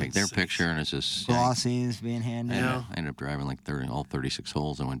before I take their picture, and it's just glossies being handed. I ended up driving like all 36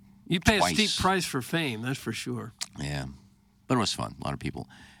 holes. I went. You pay twice. a steep price for fame, that's for sure. Yeah, but it was fun. A lot of people,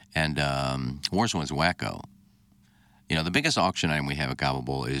 and worst one was wacko. The biggest auction item we have at Gobble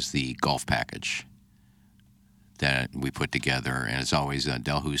Bowl is the golf package that we put together, and it's always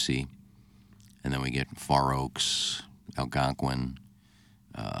Delhousie. And then we get Far Oaks, Algonquin,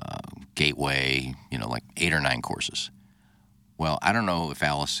 Gateway, like 8 or 9 courses. Well, I don't know if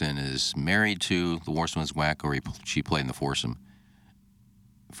Allison is married to the Worsman's Whack or she played in the foursome.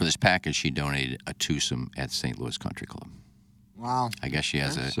 For this package, she donated a twosome at St. Louis Country Club. Wow. I guess she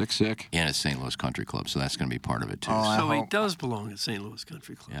has sick. in at St. Louis Country Club, so that's going to be part of it, too. Oh, so he does belong at St. Louis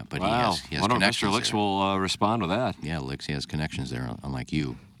Country Club. Yeah, but wow. he has Mr. connections Licks there. will respond to that. Yeah, Licks, he has connections there, unlike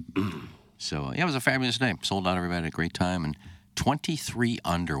you. So, it was a fabulous day. Sold out, everybody had a great time, and 23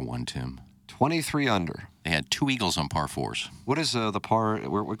 under won, Tim. 23 under. They had 2 eagles on par 4s. What is the par?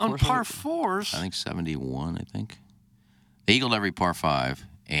 What on par 4s? I think 71, I think. They eagled every par 5.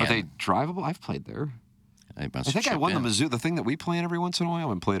 And are they drivable? I've played there. I think I won the Mizzou, the thing that we play in every once in a while. I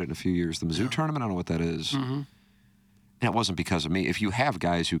haven't played it in a few years. The Mizzou tournament, I don't know what that is. Mm-hmm. And it wasn't because of me. If you have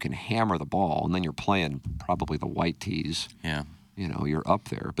guys who can hammer the ball, and then you're playing probably the white tees, you're up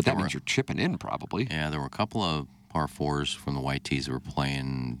there. But that means you're chipping in probably. Yeah, there were a couple of par 4s from the white tees that were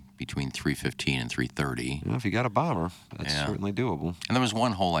playing between 315 and 330. If you got a bomber, that's certainly doable. And there was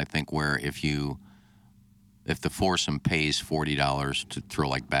one hole, I think, where if the foursome pays $40 to throw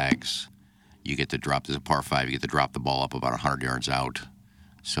like bags, you get to drop, there's a par 5, you get to drop the ball up about 100 yards out.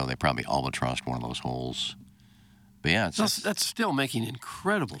 So they probably albatrossed one of those holes. But yeah, that's still making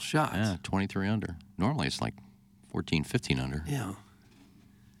incredible shots. Yeah, 23 under. Normally it's like 14, 15 under. Yeah.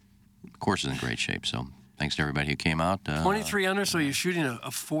 The course is in great shape, so thanks to everybody who came out. 23 under, so you're shooting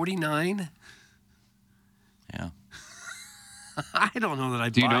a 49? Yeah. I don't know that I buy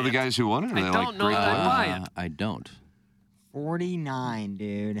it. Do you know the guys who won it? I don't know that I buy it. I don't. 49,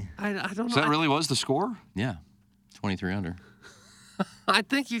 dude. I don't know. So that really was the score? Yeah. 23 under. I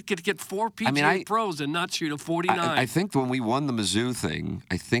think you could get 4 PGA pros and not shoot a 49. I think when we won the Mizzou thing,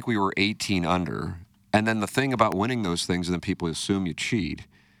 I think we were 18 under. And then the thing about winning those things, and then people assume you cheat.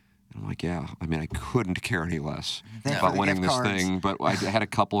 And I'm like, I couldn't care any less about winning this thing. But I had a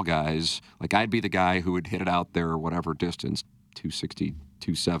couple guys. Like, I'd be the guy who would hit it out there, whatever distance, 260,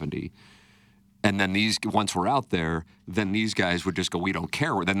 270. And then once we're out there, then these guys would just go, we don't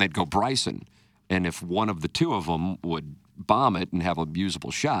care. Then they'd go Bryson. And if one of the two of them would bomb it and have a usable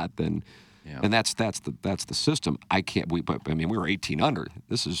shot, then, and that's the system. We were 18 under.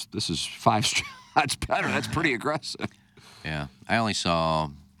 This is 5 shots better. That's pretty aggressive. Yeah, I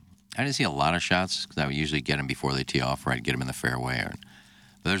didn't see a lot of shots because I would usually get them before they tee off, or I'd get them in the fairway.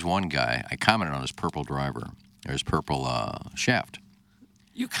 But there's one guy I commented on his purple driver, or his purple shaft.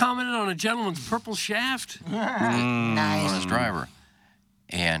 You commented on a gentleman's purple shaft? Nice. On his driver.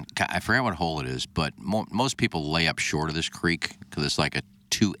 And I forget what hole it is, but most people lay up short of this creek because it's like a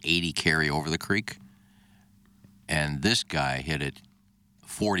 280 carry over the creek. And this guy hit it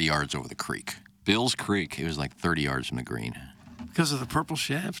 40 yards over the creek. Bill's Creek. It was like 30 yards from the green. Because of the purple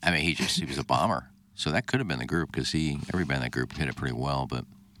shaft? I mean, he was a bomber. So that could have been the group because everybody in that group hit it pretty well. But,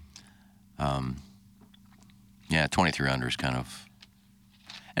 23 under is kind of...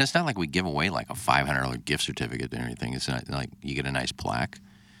 And it's not like we give away like a $500 gift certificate or anything. It's not like you get a nice plaque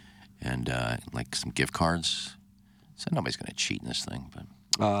and like some gift cards. So nobody's going to cheat in this thing. But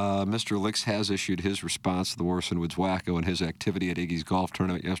Mr. Licks has issued his response to the Warson Woods Wacko and his activity at Iggy's golf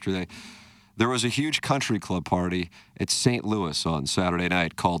tournament yesterday. There was a huge country club party at St. Louis on Saturday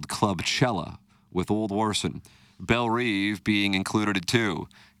night called Club Cella with Old Warson. Belle Reve being included it too.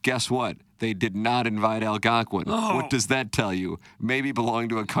 Guess what? They did not invite Algonquin. Oh. What does that tell you? Maybe belong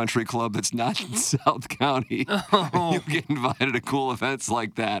to a country club that's not in South County. You get invited to cool events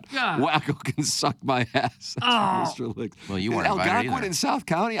like that. God. Wacko can suck my ass. That's Mr. Licks. Well, you weren't invited Algonquin either. in South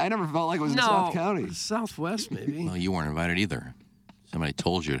County? I never felt like it was in South County. Southwest, maybe. Well, you weren't invited either. Somebody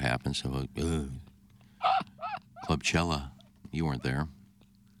told you it happened, so... Club Cella. You weren't there.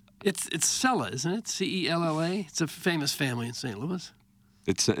 It's Cella, isn't it? Cella. It's a famous family in St. Louis.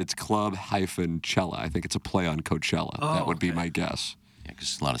 It's Club-Cella. I think it's a play on Coachella. Oh, that would be my guess. Yeah,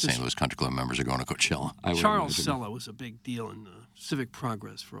 because a lot of St. Louis Country Club members are going to Coachella. Charles Cella was a big deal in civic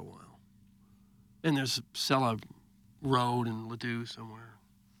progress for a while. And there's Cella Road in Ladue somewhere.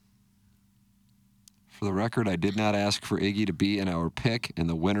 For the record, I did not ask for Iggy to be in our pick, and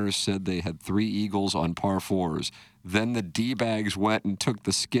the winners said they had 3 eagles on par 4s. Then the D-bags went and took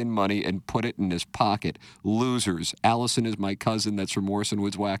the skin money and put it in his pocket. Losers. Allison is my cousin. That's from Morrison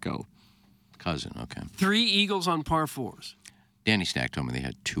Woods Wacko. Cousin, okay. 3 eagles on par 4s. Danny Stack told me they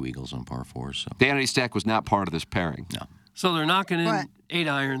had 2 eagles on par 4s. So. Danny Stack was not part of this pairing. No. So they're knocking in 8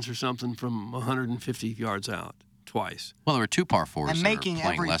 irons or something from 150 yards out twice. Well, there were 2 par 4s And that making are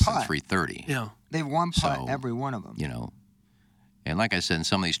playing every less putt. than 330. Yeah. They've one putt So, every one of them. You know, and like I said, in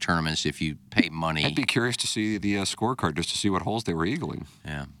some of these tournaments, if you pay money... I'd be curious to see the scorecard just to see what holes they were eagling.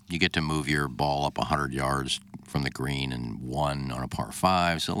 Yeah. You get to move your ball up 100 yards from the green and 1 on a par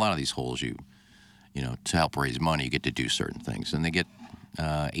 5. So a lot of these holes, you know, to help raise money, you get to do certain things. And they get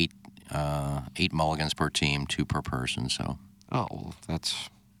 8 mulligans per team, 2 per person, so... Oh, well,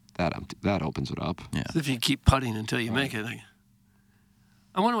 that opens it up. Yeah. So if you keep putting until you make it.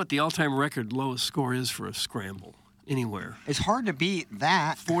 I wonder what the all-time record lowest score is for a scramble anywhere. It's hard to beat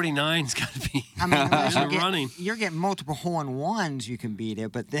that. 49's got to be I mean, unless in the running. you're getting multiple hole-in-ones, you can beat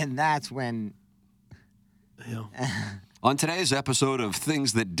it, but then that's when... Yeah. On today's episode of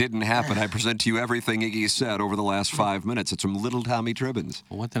Things That Didn't Happen, I present to you everything Iggy said over the last 5 minutes. It's from Little Tommy Tribbins.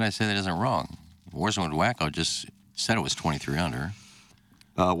 Well, what did I say that isn't wrong? Morrison Wood Wacko just said it was 23 under.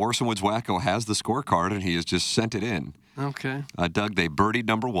 Morrison Woods Wacko has the scorecard, and he has just sent it in. Okay. Doug, they birdied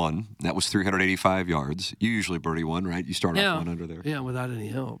number 1. That was 385 yards. You usually birdie 1, right? You start off 1 under there. Yeah, without any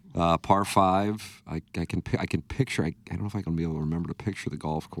help. Par 5. I can picture. I don't know if I can be able to remember to picture the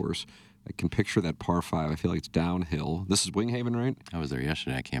golf course. I can picture that par 5. I feel like it's downhill. This is Winghaven, right? I was there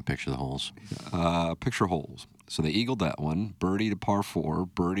yesterday. I can't picture the holes. Picture holes. So they eagled that one. Birdie to par 4.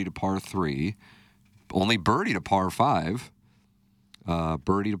 Birdie to par 3. Only birdie to par 5.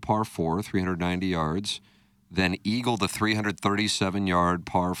 Birdie to par 4, 390 yards. Then eagle the 337-yard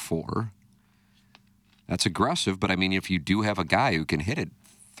par 4. That's aggressive, but I mean, if you do have a guy who can hit it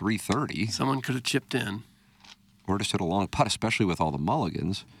 330. Someone could have chipped in. Or just hit a long putt, especially with all the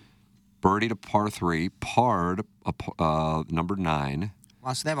mulligans. Birdie to par 3, parred number 9.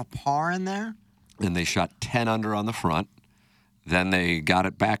 Wow, so they have a par in there? And they shot 10 under on the front. Then they got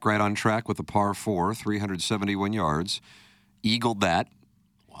it back right on track with a par 4, 371 yards. Eagled that.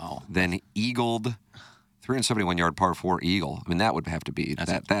 Wow. Then eagled 371-yard par 4 eagle. I mean, that would have to be,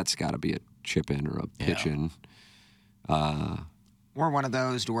 that's got to be a chip in or a pitch in. Or one of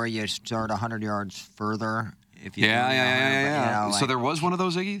those to where you start 100 yards further. If you Yeah. You know, So there was one of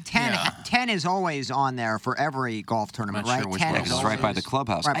those, Iggy? 10 is always on there for every golf tournament, right? 10 Because it's right by the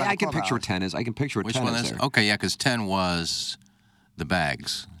clubhouse. Right by I the can picture what clubhouse. 10 is. I can picture what Which 10 one is is there. Okay, yeah, because 10 was the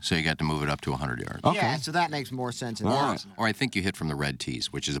bags, so you got to move it up to 100 yards. Yeah, so that makes more sense. Or I think you hit from the red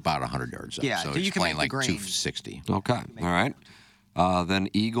tees, which is about 100 yards up. Yeah, so so you it's can playing make the like green. 260. Okay, all right. Then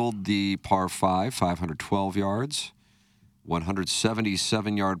eagled the par 5, 512 yards.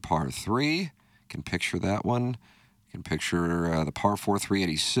 177-yard par 3. Can picture that one. Can picture the par 4,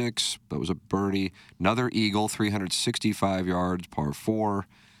 386. That was a birdie. Another eagle, 365 yards, par 4.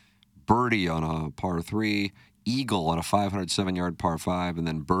 Birdie on a par 3. Eagle on a 507-yard par 5. And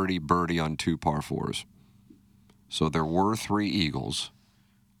then birdie on 2 par 4s. So there were 3 eagles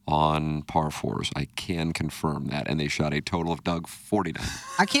on par 4s. I can confirm that. And they shot a total of, Doug, 49.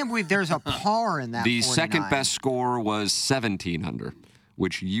 I can't believe there's a par in that. The 49. second best score was 17 under,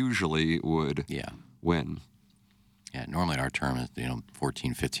 which usually would win. Yeah, normally our tournament,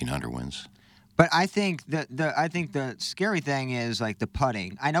 14, 15 under wins. But I think the scary thing is like the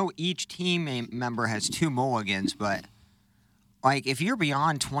putting. I know each team member has 2 mulligans, but like if you're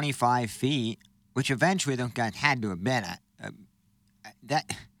beyond 25 feet, which eventually the guy had to have been at,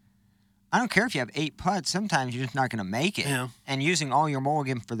 that I don't care if you have 8 putts. Sometimes you're just not going to make it. Yeah. And using all your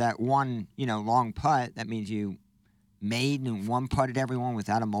mulligan for that one, long putt, that means you made and 1-putted everyone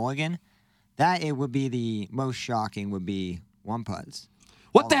without a mulligan. That it would be the most shocking would be 1-putts.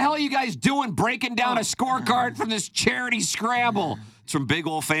 What the hell are you guys doing breaking down a scorecard from this charity scramble? It's from Big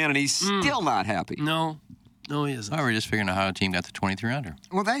Ol' Fan, and he's still not happy. No, he isn't. Oh, we're just figuring out how a team got to 23 under.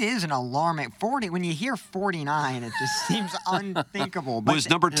 Well, that is an alarming 40. When you hear 49, it just seems unthinkable. But Was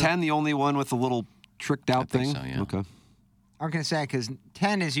number 10 the only one with the little tricked out thing? So, yeah. Okay. I was going to say, because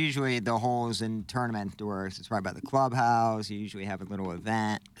 10 is usually the holes in tournament where it's right by the clubhouse. You usually have a little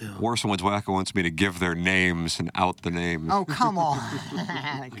event. Warson Woods Wacko wants me to give their names and out the names. Oh, come on.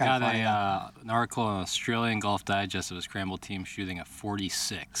 I got an article on Australian Golf Digest of a scramble team shooting a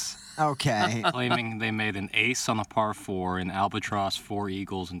 46. Okay. Claiming they made an ace on a par 4, an albatross, 4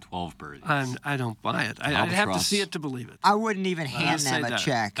 eagles, and 12 birdies. I don't buy it. I'd have to see it to believe it. I wouldn't even hand them a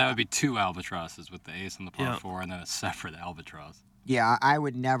check. That would be 2 albatrosses with the ace on the par 4 and then a separate albatross. Yeah, I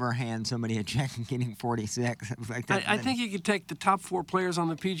would never hand somebody a check and getting 46. Like that, I think you could take the top 4 players on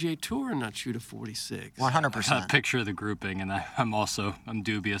the PGA Tour and not shoot a 46. 100%. A picture of the grouping, and I'm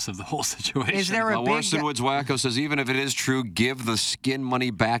dubious of the whole situation. Is there a big... Warson Woods Wacko says, even if it is true, give the skin money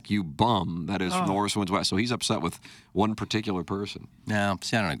back, you bum. That is from the Warson Woods Wacko. So he's upset with one particular person. No,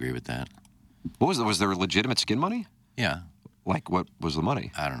 see, I don't agree with that. What was there? Was there legitimate skin money? Yeah. Like, what was the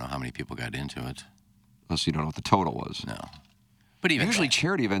money? I don't know how many people got into it. Oh, so you don't know what the total was? No. But even usually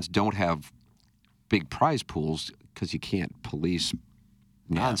charity events don't have big prize pools because you can't police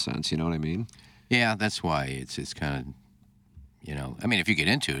nonsense. You know what I mean? Yeah, that's why it's kind of, I mean, if you get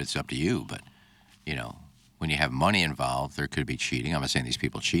into it, it's up to you. But, when you have money involved, there could be cheating. I'm not saying these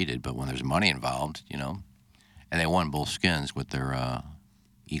people cheated, but when there's money involved, and they won both skins with their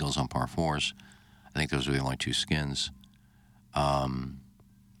eagles on par 4s. I think those were the only 2 skins.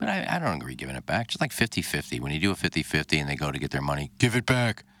 But I don't agree giving it back. Just like 50-50. When you do a 50-50 and they go to get their money, give it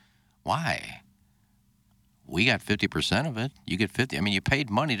back. Why? We got 50% of it. You get 50. I mean, you paid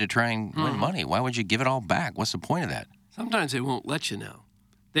money to try and win money. Why would you give it all back? What's the point of that? Sometimes they won't let you know.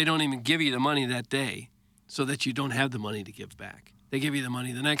 They don't even give you the money that day so that you don't have the money to give back. They give you the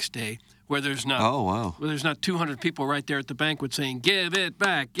money the next day where there's not where there's not 200 people right there at the banquet saying, give it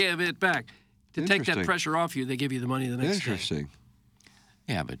back, give it back. To take that pressure off you, they give you the money the next day. Interesting.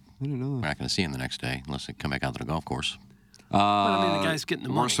 Yeah, but we're not going to see him the next day unless they come back out to the golf course. But I mean, the guy's getting the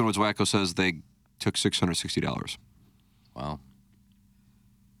money. Warson Woods Wacko says they took $660. Wow.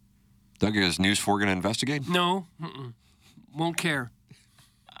 Doug, is News 4 going to investigate? No. Won't care.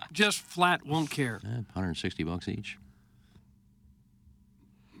 Just flat won't care. $160 each.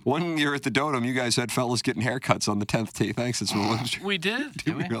 One year at the Dotem, you guys had fellas getting haircuts on the 10th tee. Thanks. It's We did?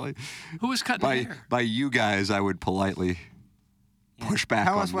 Did we really? Who was cutting hair? By you guys, I would politely push back on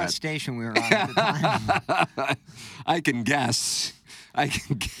that. Tell us what station we were on at the time. I can guess.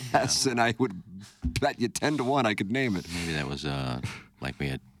 And I would bet you 10-1 I could name it. Maybe that was like we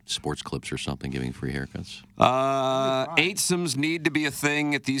had sports clips or something giving free haircuts. Eightsomes need to be a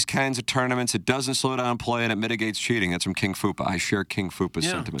thing at these kinds of tournaments. It doesn't slow down play and it mitigates cheating. That's from King Fupa. I share King Fupa's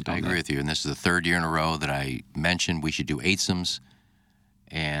sentiment on I agree with you, and this is the 3rd year in a row that I mentioned we should do eightsomes,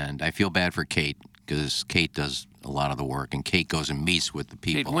 and I feel bad for Kate because Kate does a lot of the work, and Kate goes and meets with the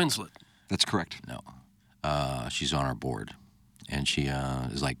people. Kate Winslet. That's correct. No. She's on our board, and she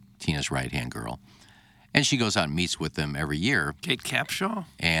is like Tina's right-hand girl. And she goes out and meets with them every year. Kate Capshaw?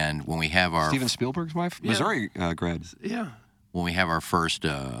 And when we have our... Steven Spielberg's wife? Yeah. Missouri grad. Yeah. When we have our first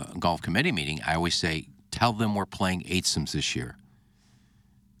golf committee meeting, I always say, tell them we're playing eightsomes this year.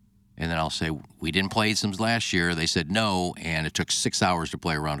 And then I'll say, we didn't play eightsomes last year. They said no, and it took 6 hours to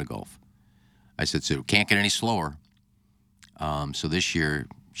play a round of golf. I said, so it can't get any slower. So this year,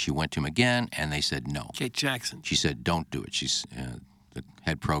 she went to him again, and they said no. Kate Jackson. She said, don't do it. She's... the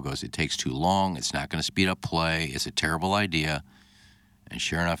head pro goes, it takes too long. It's not going to speed up play. It's a terrible idea. And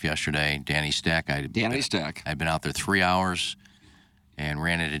sure enough, yesterday, Danny Stack. I'd been out there 3 hours and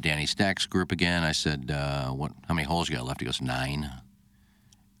ran into Danny Stack's group again. I said, how many holes you got left? He goes, 9. And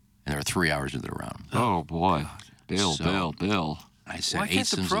there were 3 hours of the round. Oh, boy. Bill. I said, why can't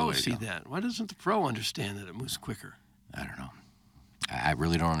the pro see that? Why doesn't the pro understand that it moves quicker? I don't know. I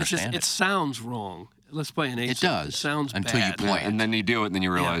really don't understand it sounds wrong. Let's play an 8. It does. It sounds until bad. you play it. And then you do it, and then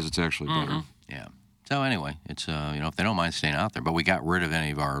you realize it's actually better. Yeah. So anyway, it's if they don't mind staying out there, but we got rid of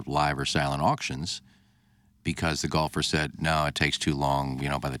any of our live or silent auctions because the golfer said, no, it takes too long.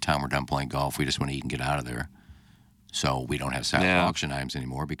 By the time we're done playing golf, we just want to eat and get out of there. So we don't have silent auction items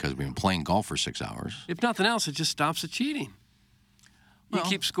anymore because we've been playing golf for 6 hours. If nothing else, it just stops the cheating. You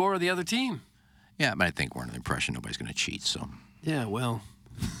keep score of the other team. Yeah, but I think we're under the impression nobody's going to cheat. So. Yeah, well,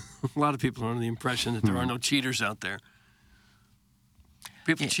 a lot of people are under the impression that there are no cheaters out there.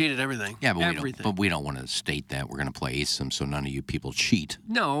 People cheat at everything. Yeah, but we don't want to state that we're going to play eightsomes so none of you people cheat.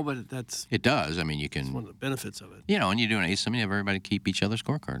 No, but that's... It does. I mean, you can... It's one of the benefits of it. And you do an eightsome, you have everybody keep each other's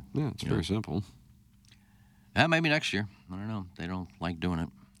scorecard. Yeah, it's very simple. Maybe next year. I don't know. They don't like doing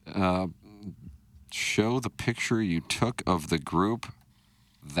it. Show the picture you took of the group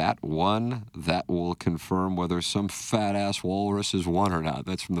That one, that will confirm whether some fat-ass walrus has won or not.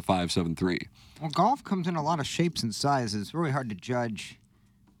 That's from the 573. Well, golf comes in a lot of shapes and sizes. It's really hard to judge.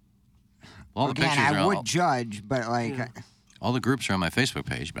 All the Again, pictures I are would all, judge, but like... all the groups are on my Facebook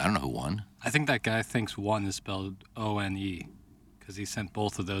page, but I don't know who won. I think that guy thinks one is spelled O-N-E because he sent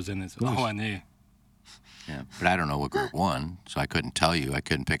both of those in as O-N-E. Yeah, but I don't know what group won, so I couldn't tell you. I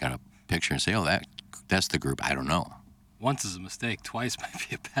couldn't pick out a picture and say, oh, that's the group. I don't know. Once is a mistake. Twice might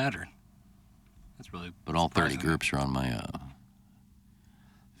be a pattern. That's really But all 30 surprising. groups are on my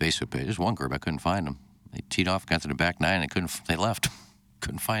Facebook page. There's one group, I couldn't find them. They teed off, got to the back nine, and they left.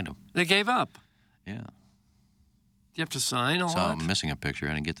 Couldn't find them. They gave up. Yeah. Do you have to sign a So lot? I'm missing a picture.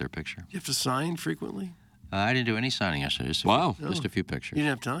 I didn't get their picture. Do you have to sign frequently? I didn't do any signing yesterday. Just a few pictures. You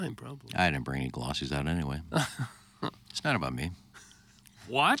didn't have time, probably. I didn't bring any glossies out anyway. It's not about me.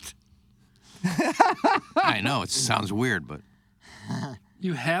 What? I know, it sounds weird, but...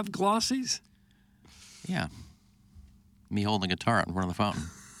 You have glossies? Yeah. Me holding a guitar out in front of the fountain.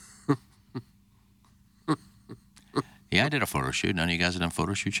 Yeah, I did a photo shoot. None of you guys have done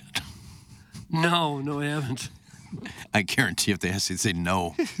photo shoots yet? No, I haven't. I guarantee if they asked you, they'd say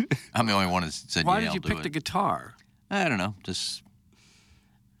no. I'm the only one that said Why yeah, did you I'll do pick it. the guitar? I don't know. Just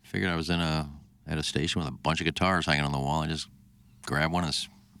figured I was at a station with a bunch of guitars hanging on the wall. I just grabbed one and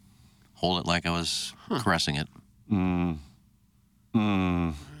hold it like I was caressing it. I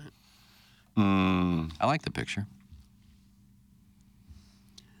like the picture.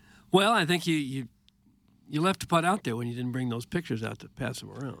 Well, I think you left a putt out there when you didn't bring those pictures out to pass them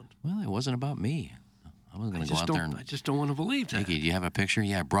around. Well, it wasn't about me. I wasn't going to go out there and... I just don't want to believe that. Mickey, do you have a picture?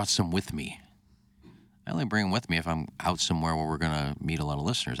 Yeah, I brought some with me. I only bring them with me if I'm out somewhere where we're going to meet a lot of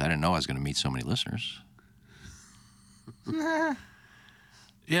listeners. I didn't know I was going to meet so many listeners.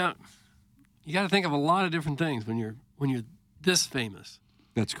 Yeah, you got to think of a lot of different things when you're this famous.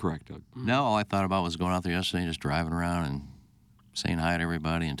 That's correct, Doug. No, all I thought about was going out there yesterday, just driving around and saying hi to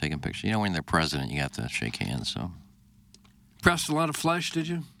everybody and taking pictures. You know, when they're president, you have to shake hands, so... Pressed a lot of flesh, did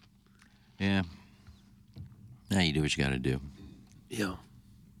you? Yeah. Now you do what you got to do. Yeah.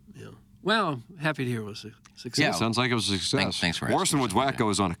 Well, happy to hear it was a success. Yeah, sounds like it was a success. Thanks for asking. Orson Woods Wacko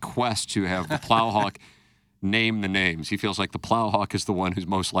is on a quest to have the Plowhawk name the names. He feels like the Plowhawk is the one who's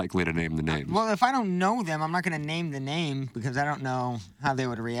most likely to name the names. Well, if I don't know them, I'm not going to name the name because I don't know how they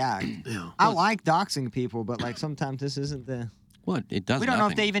would react. I like doxing people, but like sometimes this isn't the... Well, it does We don't know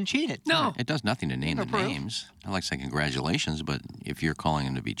nothing. if they even cheated. No. It does nothing to name No the proof. names. I like saying congratulations, but if you're calling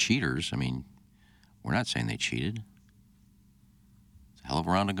them to be cheaters, I mean, we're not saying they cheated. It's a hell of a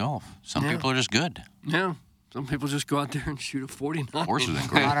round of golf. Some people are just good. Yeah. Some people just go out there and shoot a 49. Horse has been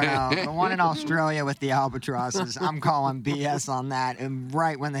great. I don't know. The one in Australia with the albatrosses, I'm calling BS on that. And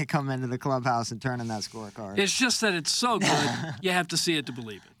right when they come into the clubhouse and turn in that scorecard. It's just that it's so good, you have to see it to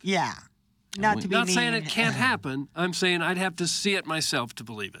believe it. Yeah. Not to be Not mean. saying it can't happen. I'm saying I'd have to see it myself to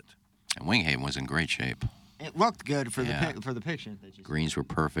believe it. And Winghaven was in great shape. It looked good for Yeah. the picture. That you Greens were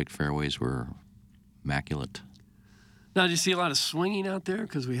perfect. Fairways were immaculate. Now, do you see a lot of swinging out there?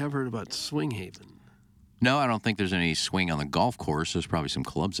 Because we have heard about Swing Haven. No, I don't think there's any swing on the golf course. There's probably some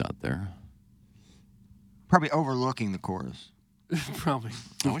clubs out there. Probably overlooking the course. Probably.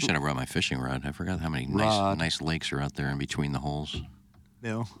 I wish I'd have brought my fishing rod. I forgot how many nice lakes are out there in between the holes.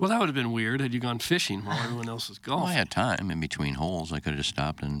 Bill. Well, that would have been weird had you gone fishing while everyone else was golfing. Well, I had time in between holes. I could have just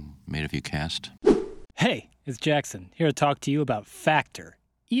stopped and made a few casts. Hey, it's Jackson, here to talk to you about Factor.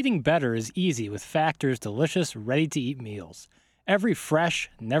 Eating better is easy with Factor's delicious, ready-to-eat meals. Every fresh,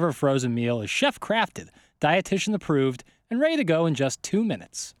 never-frozen meal is chef-crafted, dietitian-approved, and ready to go in just 2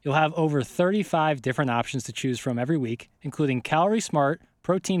 minutes. You'll have over 35 different options to choose from every week, including Calorie Smart,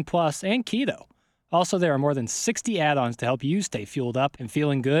 Protein Plus, and Keto. Also, there are more than 60 add-ons to help you stay fueled up and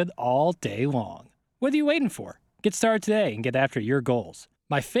feeling good all day long. What are you waiting for? Get started today and get after your goals.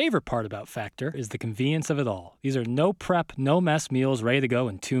 My favorite part about Factor is the convenience of it all. These are no prep, no mess meals ready to go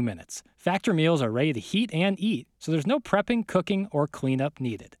in 2 minutes. Factor meals are ready to heat and eat, so there's no prepping, cooking, or cleanup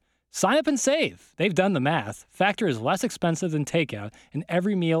needed. Sign up and save. They've done the math. Factor is less expensive than takeout, and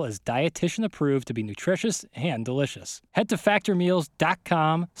every meal is dietitian approved to be nutritious and delicious. Head to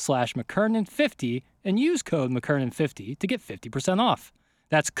factormeals.com/McKernan50 and use code McKernan50 to get 50% off.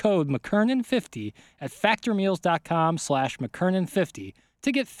 That's code McKernan50 at factormeals.com/McKernan50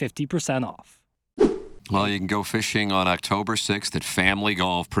 to get 50% off. Well, you can go fishing on October 6th at Family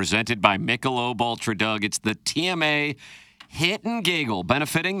Golf, presented by Michelob Ultra, Doug. It's the TMA Hit and Giggle,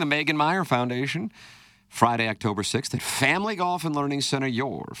 benefiting the Megan Meyer Foundation. Friday, October 6th at Family Golf and Learning Center,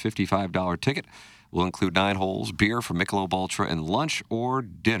 your $55 ticket will include 9 holes, beer from Michelob Ultra, and lunch or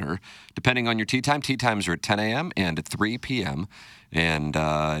dinner, depending on your tee time. Tee times are at 10 a.m. and at 3 p.m., and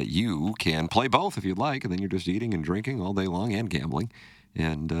you can play both if you'd like, and then you're just eating and drinking all day long and gambling.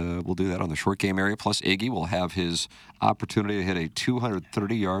 And we'll do that on the short game area. Plus, Iggy will have his opportunity to hit a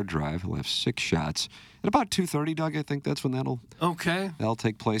 230-yard drive. He'll have 6 shots. At about 2:30, Doug, I think that's when that'll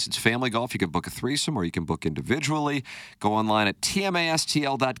take place. It's family golf. You can book a threesome or you can book individually. Go online at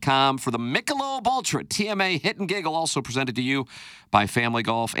tmastl.com for the Michelob Ultra TMA Hit and Giggle, also presented to you by Family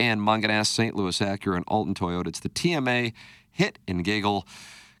Golf and Munganast, St. Louis Acura, and Alton Toyota. It's the TMA Hit and Giggle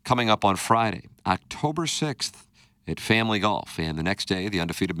coming up on Friday, October 6th. At Family Golf. And the next day, the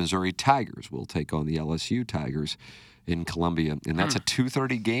undefeated Missouri Tigers will take on the LSU Tigers in Columbia. And that's a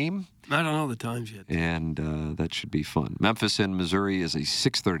 2:30 game. I don't know the times yet. And that should be fun. Memphis and Missouri is a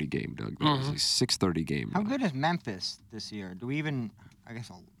 6:30 game, Doug. That is a 6:30 game. How good is Memphis this year? Do we even, I guess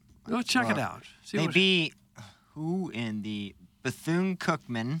I'll... Go check it out. They beat who in the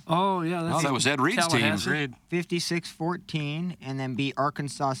Bethune-Cookman? Oh, yeah. That was Ed Reed's team. 56-14, and then beat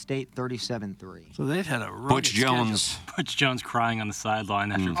Arkansas State 37-3. So they've had a Butch Jones. Butch Jones crying on the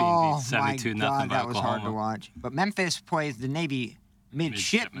sideline after being beat 72-0 by God, that was Oklahoma. hard to watch. But Memphis plays the Navy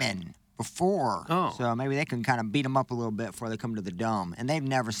midshipmen before, so maybe they can kind of beat them up a little bit before they come to the Dome. And they've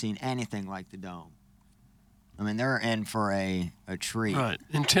never seen anything like the Dome. I mean, they're in for a treat. Right.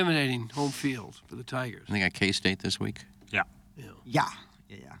 Intimidating home field for the Tigers. They got K-State this week? Yeah.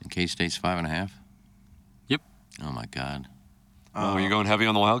 And K-State's 5.5? Yep. Oh, my God. Oh, you're going heavy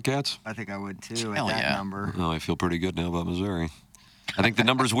on the Wildcats? I think I would, too, Hell at that yeah. number. Oh, I feel pretty good now about Missouri. I think the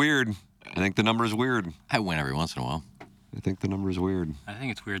number's weird. I win every once in a while. I think the number's weird. I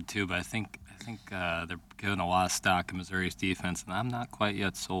think it's weird, too, but I think they're giving a lot of stock in Missouri's defense, and I'm not quite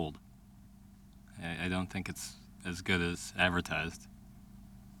yet sold. I don't think it's as good as advertised.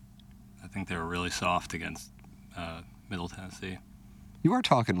 I think they were really soft against Middle Tennessee. You are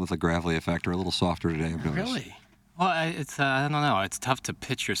talking with a gravelly effect, or a little softer today, I've noticed. Really? Well, it's I don't know. It's tough to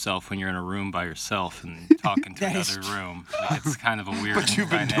pitch yourself when you're in a room by yourself and talking to another room. Like, it's kind of a weird But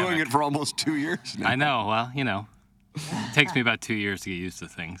you've been dynamic. doing it for almost 2 years now. I know. Well, it takes me about 2 years to get used to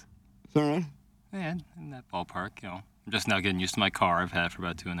things. Is that right? Yeah, in that ballpark, I'm just now getting used to my car. I've had it for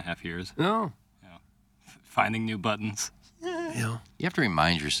about 2.5 years. Oh. Finding new buttons. Yeah. You have to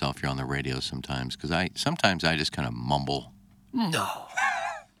remind yourself you're on the radio sometimes, because sometimes I just kind of mumble. No.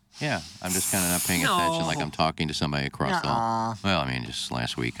 Yeah, I'm just kind of not paying attention, like I'm talking to somebody across the hall. Well, I mean, just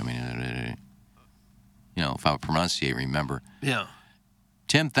last week, if I would pronunciate, remember. Yeah.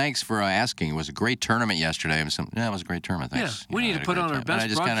 Tim, thanks for asking. It was a great tournament yesterday. It was a great tournament. Thanks. Yeah, we need to put on our best I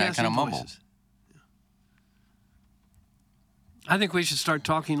just kind of mumble. voices. I think we should start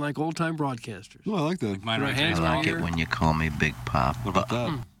talking like old-time broadcasters. Oh, I like that. Mine right hands there. in my ear. When you call me Big Pop. What about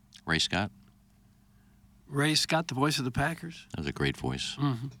that? Ray Scott? Ray Scott, the voice of the Packers. That was a great voice.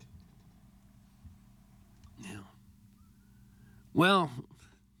 Mm-hmm. Yeah. Well,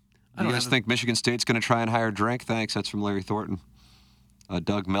 Do you guys think Michigan State's going to try and hire Drake? Thanks. That's from Larry Thornton.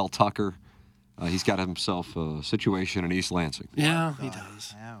 Doug Mel Tucker. He's got himself a situation in East Lansing. Yeah, he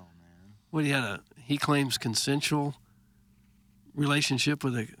does. Hell, man. What he claims consensual relationship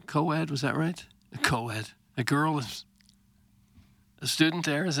with a co-ed. Was that right? A co-ed. A girl is a student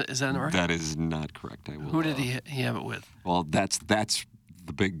there. Is that right? That is not correct. Who did he have it with? Well, that's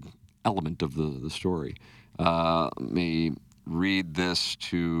the big element of the story. Let me read this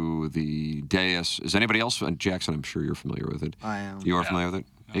to the dais. Is anybody else? Jackson, I'm sure you're familiar with it. I am. You are familiar with it?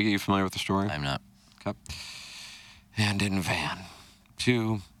 Iggy, you familiar with the story? I'm not. Okay. And in van.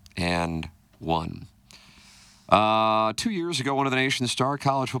 2 and 1. 2 years ago, one of the nation's star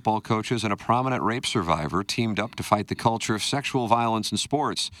college football coaches and a prominent rape survivor teamed up to fight the culture of sexual violence in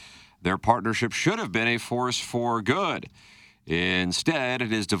sports. Their partnership should have been a force for good. Instead,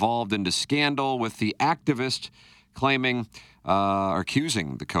 it has devolved into scandal, with the activist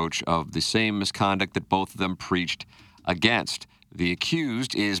accusing the coach of the same misconduct that both of them preached against. The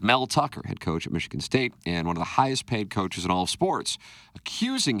accused is Mel Tucker, head coach at Michigan State and one of the highest paid coaches in all of sports.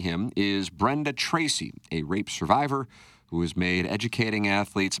 Accusing him is Brenda Tracy, a rape survivor who has made educating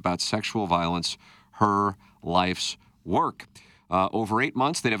athletes about sexual violence her life's work. Over 8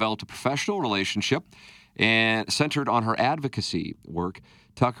 months, they developed a professional relationship and centered on her advocacy work.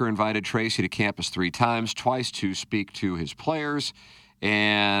 Tucker invited Tracy to campus 3 times, twice to speak to his players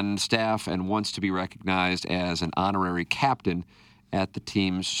and staff, and once to be recognized as an honorary captain at the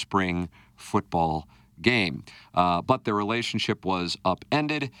team's spring football game. But their relationship was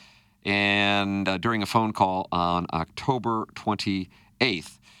upended, and during a phone call on October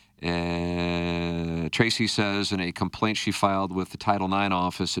 28th, Tracy says in a complaint she filed with the Title IX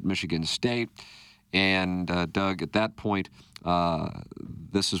office at Michigan State, And, Doug, at that point,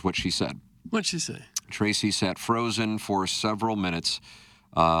 this is what she said. What'd she say? Tracy sat frozen for several minutes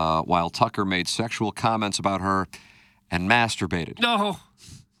while Tucker made sexual comments about her and masturbated. No.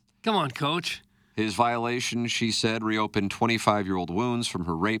 Come on, Coach. His violation, she said, reopened 25-year-old wounds from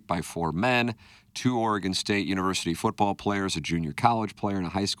her rape by 4 men, 2 Oregon State University football players, a junior college player, and a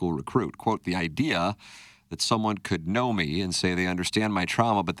high school recruit. Quote, the idea that someone could know me and say they understand my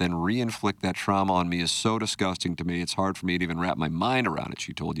trauma but then reinflict that trauma on me is so disgusting to me. It's hard for me to even wrap my mind around it,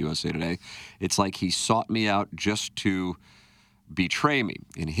 she told USA Today. It's like he sought me out just to betray me.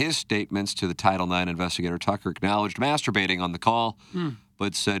 In his statements to the Title IX investigator, Tucker acknowledged masturbating on the call,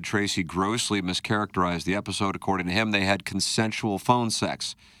 but said Tracy grossly mischaracterized the episode. According to him, they had consensual phone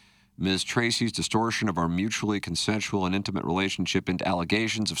sex. Ms. Tracy's distortion of our mutually consensual and intimate relationship into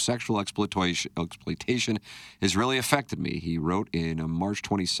allegations of sexual exploitation has really affected me, he wrote in a March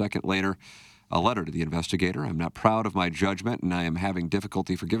 22nd a letter to the investigator. I'm not proud of my judgment, and I am having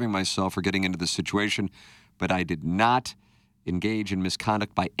difficulty forgiving myself for getting into this situation, but I did not engage in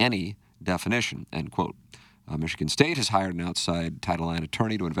misconduct by any definition, end quote. Michigan State has hired an outside Title IX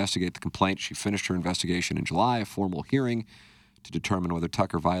attorney to investigate the complaint. She finished her investigation in July. A formal hearing to determine whether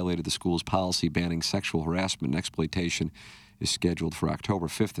Tucker violated the school's policy banning sexual harassment and exploitation is scheduled for October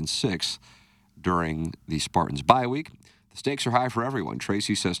 5th and 6th during the Spartans' bye week. The stakes are high for everyone.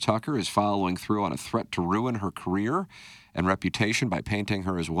 Tracy says Tucker is following through on a threat to ruin her career and reputation by painting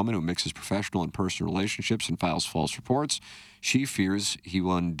her as a woman who mixes professional and personal relationships and files false reports. She fears he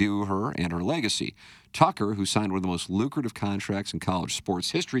will undo her and her legacy. Tucker, who signed one of the most lucrative contracts in college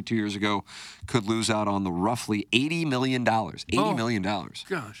sports history 2 years ago, could lose out on the roughly $80 million. $80 million.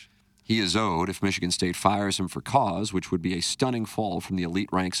 Gosh. He is owed if Michigan State fires him for cause, which would be a stunning fall from the elite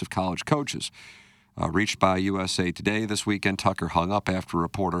ranks of college coaches. Reached by USA Today this weekend, Tucker hung up after a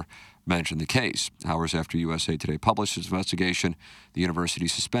reporter mentioned the case. Hours after USA Today published its investigation, the university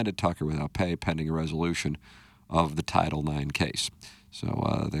suspended Tucker without pay pending a resolution of the Title IX case.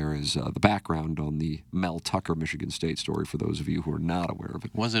 So there is the background on the Mel Tucker Michigan State story for those of you who are not aware of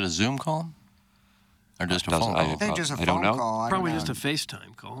it. Was it a Zoom call? Or just a phone call? I think just a phone call. Probably just a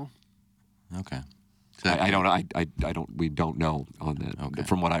FaceTime call. Okay. I don't. We don't know on that. Okay.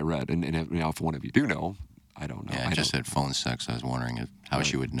 From what I read, and if one of you do know, I don't know. Yeah, I just said phone sex. I was wondering how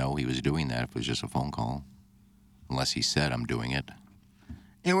she would know he was doing that if it was just a phone call, unless he said, "I'm doing it."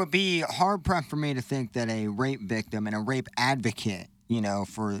 It would be hard pressed for me to think that a rape victim and a rape advocate,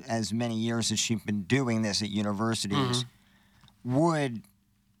 for as many years as she's been doing this at universities, would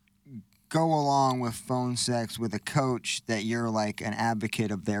go along with phone sex with a coach that you're like an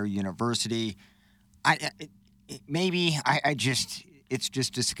advocate of their university. It's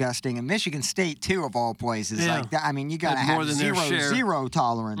just disgusting. And Michigan State, too, of all places. Yeah. Like that. I mean, you got to have zero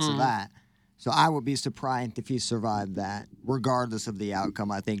tolerance of that. So I would be surprised if he survived that, regardless of the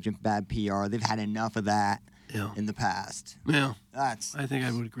outcome. I think just bad PR. They've had enough of that in the past. Yeah. I think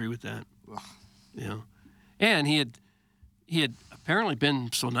I would agree with that. Yeah. And he had apparently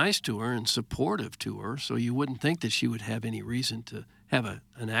been so nice to her and supportive to her, so you wouldn't think that she would have any reason to have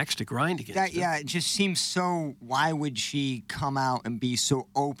an axe to grind against him. Yeah, it just seems so. Why would she come out and be so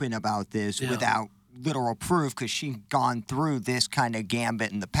open about this without literal proof? Because she's gone through this kind of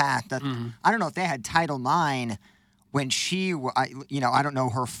gambit in the past. I don't know if they had Title IX when she, I don't know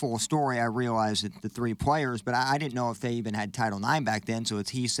her full story. I realize that the 3 players, but I didn't know if they even had Title IX back then. So it's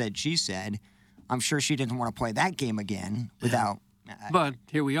he said, she said. I'm sure she didn't want to play that game again without. But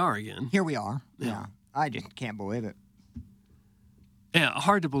here we are again. Here we are. Yeah. I just can't believe it. Yeah,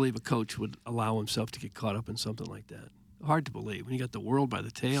 hard to believe a coach would allow himself to get caught up in something like that. Hard to believe when you got the world by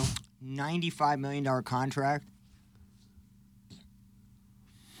the tail. $95 million contract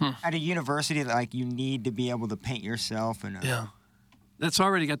at a university that you need to be able to paint yourself and. Yeah, that's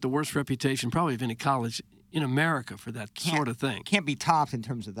already got the worst reputation probably of any college in America for that sort of thing. Can't be topped in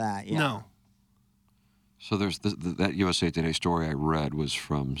terms of that. Yeah. No. So there's that USA Today story I read was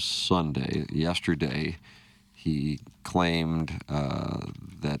from Sunday. Yesterday, he claimed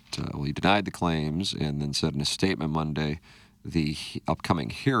he denied the claims and then said in a statement Monday, the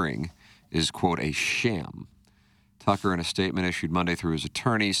upcoming hearing is, quote, a sham. Tucker, in a statement issued Monday through his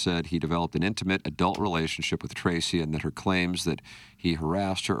attorney, said he developed an intimate adult relationship with Tracy and that her claims that he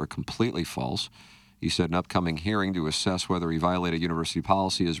harassed her are completely false. He said an upcoming hearing to assess whether he violated university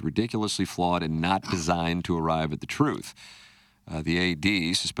policy is ridiculously flawed and not designed to arrive at the truth. The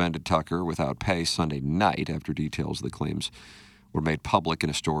AD suspended Tucker without pay Sunday night after details of the claims were made public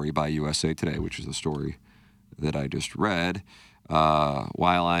in a story by USA Today, which is the story that I just read.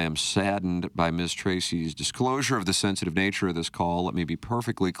 While I am saddened by Ms. Tracy's disclosure of the sensitive nature of this call, let me be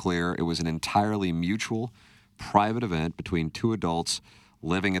perfectly clear. It was an entirely mutual, private event between two adults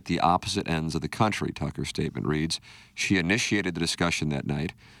living at the opposite ends of the country, Tucker's statement reads. She initiated the discussion that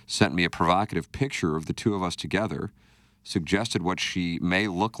night, sent me a provocative picture of the two of us together, suggested what she may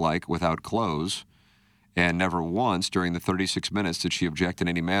look like without clothes, and never once during the 36 minutes did she object in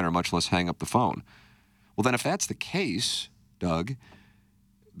any manner, much less hang up the phone. Well, then if that's the case, Doug,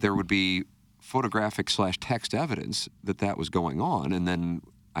 there would be photographic/text evidence that that was going on, and then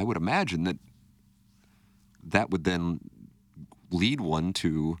I would imagine that that would then lead one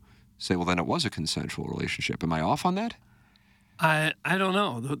to say, well, then it was a consensual relationship. Am I off on that? I don't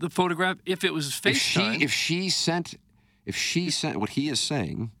know. The photograph, if it was FaceTime. If she sent what he is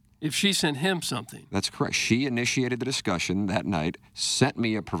saying. If she sent him something. That's correct. She initiated the discussion that night, sent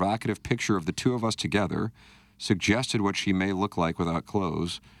me a provocative picture of the two of us together, suggested what she may look like without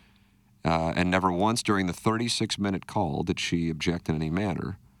clothes, and never once during the 36-minute call did she object in any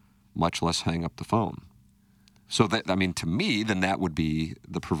manner, much less hang up the phone. So that, I mean, to me, then that would be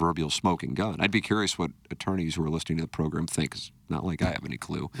the proverbial smoking gun. I'd be curious what attorneys who are listening to the program think. It's not like I have any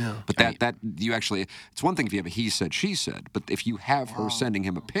clue. Yeah. But that you actually, it's one thing if you have a he said, she said, but if you have her sending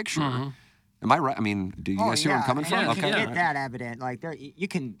him a picture, am I right? I mean, do you guys see where I'm coming from? You can get that evident. Like there, you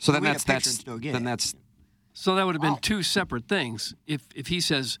can. So then that's that's still get then it. that's. So that would have been two separate things. If he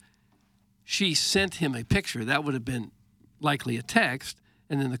says she sent him a picture, that would have been likely a text,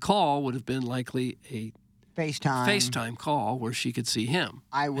 and then the call would have been likely a FaceTime call where she could see him.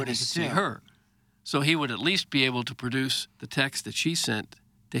 I would and he could see assume. her. So he would at least be able to produce the text that she sent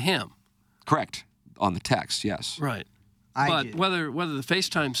to him. Correct. On the text, yes. Right. But whether the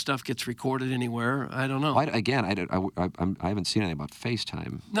FaceTime stuff gets recorded anywhere, I don't know. I haven't seen anything about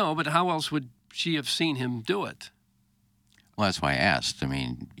FaceTime. No, but how else would she have seen him do it? Well, that's why I asked. I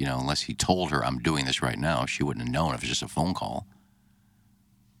mean, unless he told her I'm doing this right now, she wouldn't have known if it was just a phone call.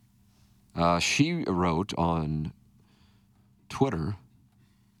 She wrote on Twitter,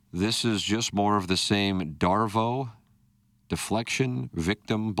 this is just more of the same Darvo, deflection,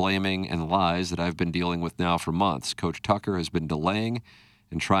 victim blaming, and lies that I've been dealing with now for months. Coach Tucker has been delaying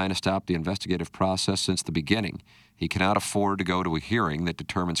and trying to stop the investigative process since the beginning. He cannot afford to go to a hearing that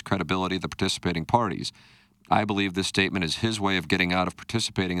determines credibility of the participating parties. I believe this statement is his way of getting out of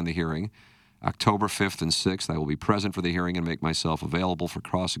participating in the hearing. October 5th and 6th, I will be present for the hearing and make myself available for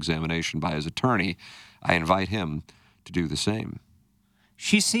cross-examination by his attorney. I invite him to do the same.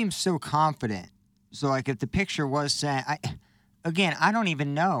 She seems so confident. So, like, if the picture was sent, I don't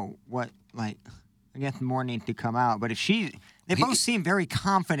even know what, like, I guess more needs to come out. But if they both seem very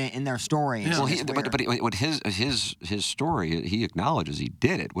confident in their story. Yeah. Well, but what his story, he acknowledges he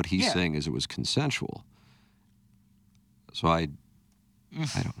did it. What he's saying is it was consensual. So I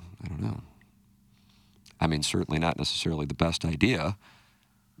don't know. I mean, certainly not necessarily the best idea,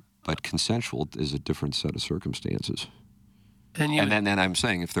 but consensual is a different set of circumstances. And then I'm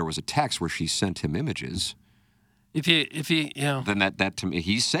saying if there was a text where she sent him images, then that to me,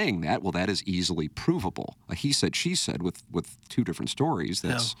 he's saying that, well, that is easily provable. He said, she said with two different stories.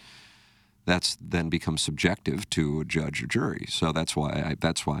 That's then becomes subjective to a judge or jury. So that's why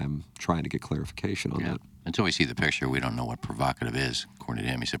I'm trying to get clarification on that. Until we see the picture, we don't know what provocative is. According to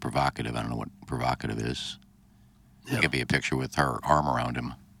him, he said provocative. I don't know what provocative is. It could be a picture with her arm around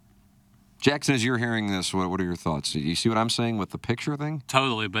him. Jackson, as you're hearing this, what are your thoughts? Do you see what I'm saying with the picture thing?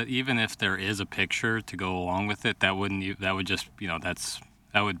 Totally, but even if there is a picture to go along with it, that would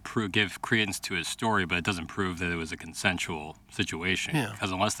give credence to his story, but it doesn't prove that it was a consensual situation. Yeah.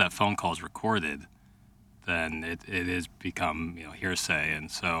 Because unless that phone call is recorded, then it is become hearsay, and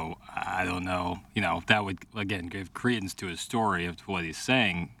so I don't know. That would again give credence to his story of what he's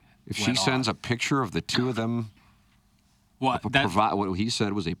saying. If she sends a picture of the two of them. What he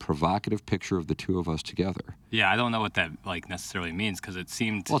said was a provocative picture of the two of us together. Yeah, I don't know what that necessarily means because it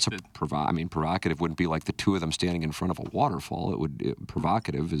seemed. Well, provocative wouldn't be like the two of them standing in front of a waterfall.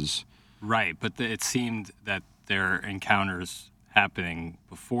 Provocative is. Right, but it seemed that their encounters happening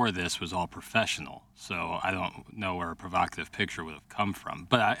before this was all professional. So I don't know where a provocative picture would have come from.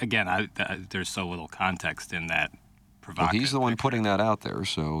 But there's so little context in that. Well, he's the one putting that out there,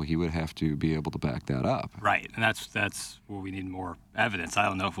 so he would have to be able to back that up. Right, and that's where we need more evidence. I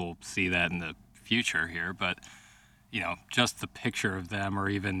don't know if we'll see that in the future here, but just the picture of them, or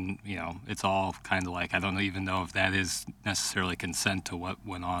even it's all kind of like I don't even know if that is necessarily consent to what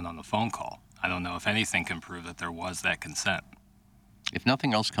went on the phone call. I don't know if anything can prove that there was that consent. If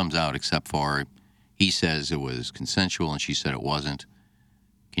nothing else comes out except for he says it was consensual and she said it wasn't,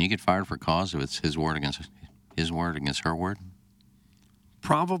 can you get fired for cause if it's his word against her word?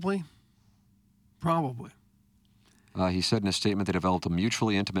 Probably. He said in a statement they developed a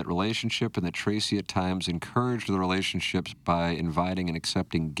mutually intimate relationship and that Tracy at times encouraged the relationships by inviting and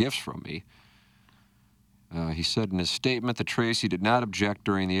accepting gifts from me. He said in his statement that Tracy did not object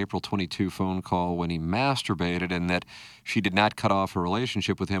during the April 22 phone call when he masturbated and that she did not cut off her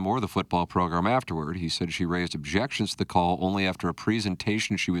relationship with him or the football program afterward. He said she raised objections to the call only after a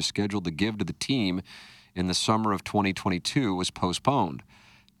presentation she was scheduled to give to the team in the summer of 2022 was postponed.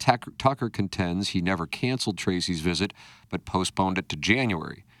 Tucker contends he never canceled Tracy's visit but postponed it to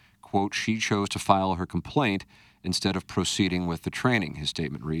January. Quote, she chose to file her complaint instead of proceeding with the training, his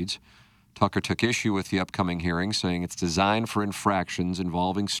statement reads. Tucker took issue with the upcoming hearing, saying it's designed for infractions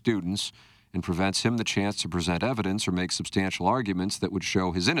involving students and prevents him the chance to present evidence or make substantial arguments that would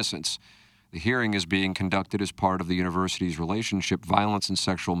show his innocence. The hearing is being conducted as part of the university's relationship violence and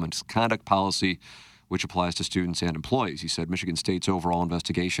sexual misconduct policy, which applies to students and employees. He said Michigan State's overall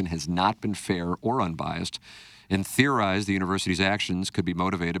investigation has not been fair or unbiased and theorized the university's actions could be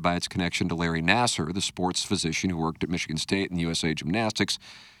motivated by its connection to Larry Nassar, the sports physician who worked at Michigan State and USA Gymnastics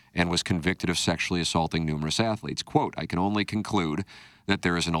and was convicted of sexually assaulting numerous athletes. Quote, I can only conclude that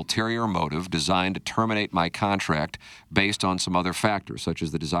there is an ulterior motive designed to terminate my contract based on some other factors, such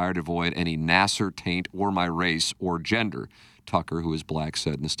as the desire to avoid any Nassar taint or my race or gender, Tucker, who is black,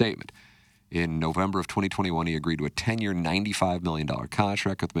 said in a statement. In November of 2021, he agreed to a 10-year, $95 million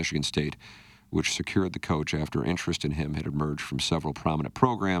contract with Michigan State, which secured the coach after interest in him had emerged from several prominent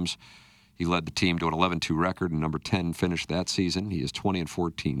programs. He led the team to an 11-2 record and number 10 finished that season. He is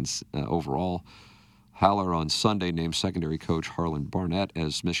 20-14 overall. Haller on Sunday named secondary coach Harlan Barnett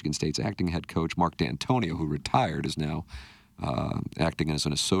as Michigan State's acting head coach. Mark D'Antonio, who retired, is now acting as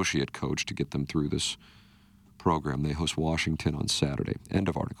an associate coach to get them through this program. They host Washington on Saturday. End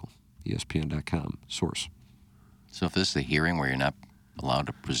of article. ESPN.com. Source. So if this is a hearing where you're not allowed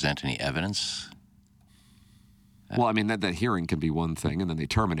to present any evidence... Well, I mean, that hearing can be one thing, and then they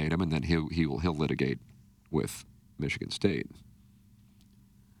terminate him, and then he'll litigate with Michigan State.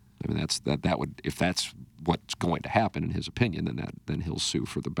 I mean, that would, if that's what's going to happen in his opinion, then he'll sue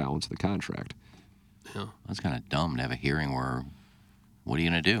for the balance of the contract. Yeah. That's kind of dumb to have a hearing where, what are you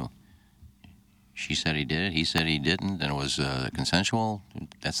going to do? She said he did it, he said he didn't, and it was consensual.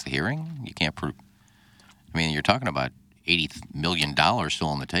 That's the hearing? You can't prove. I mean, you're talking about $80 million still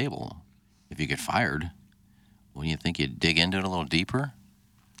on the table if you get fired. Well, you think you'd dig into it a little deeper?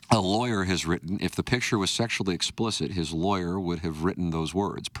 A lawyer has written, if the picture was sexually explicit, his lawyer would have written those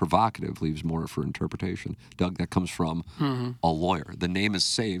words. Provocative leaves more for interpretation. Doug, that comes from a lawyer. The name is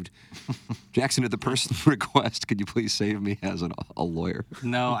saved. Jackson, did the person request, could you please save me as a lawyer?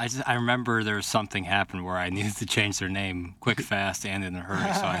 No, I remember there was something happened where I needed to change their name quick, fast, and in a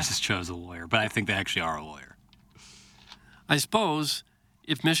hurry, so I just chose a lawyer. But I think they actually are a lawyer. I suppose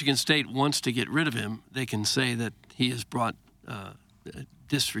if Michigan State wants to get rid of him, they can say that he has brought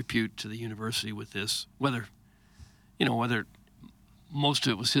disrepute to the university with this. Whether most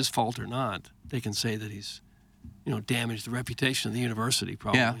of it was his fault or not, they can say that he's, damaged the reputation of the university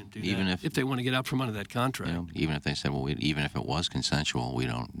probably. Yeah, and do even that, if they want to get out from under that contract. Even if they said, well, even if it was consensual, we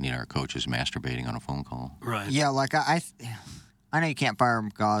don't need our coaches masturbating on a phone call. Right. Yeah, like I know you can't fire him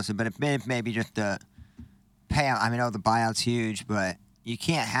because, but if maybe just the payout. I mean, the buyout's huge, but you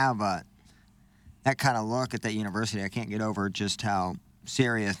can't have that kind of look at that university. I can't get over just how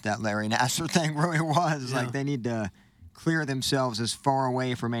serious that Larry Nassar thing really was. Yeah. Like, they need to clear themselves as far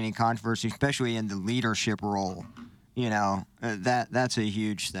away from any controversy, especially in the leadership role. That's a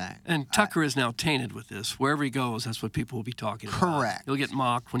huge thing. And Tucker is now tainted with this. Wherever he goes, that's what people will be talking about. Correct. He'll get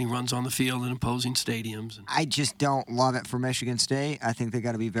mocked when he runs on the field in opposing stadiums. I just don't love it for Michigan State. I think they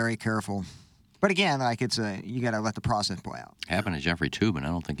got to be very careful. But again, you got to let the process play out. Happened to Jeffrey Tubin. I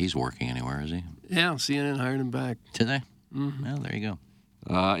don't think he's working anywhere, is he? Yeah, CNN hired him back. Did they? Mm-hmm. Well, there you go.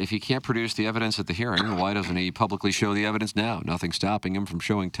 If he can't produce the evidence at the hearing, why doesn't he publicly show the evidence now? Nothing stopping him from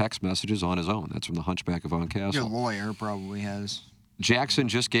showing text messages on his own. That's from the Hunchback of Von Castle. Your lawyer probably has. Jackson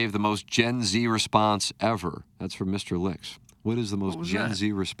just gave the most Gen Z response ever. That's from Mr. Licks. What is the most Gen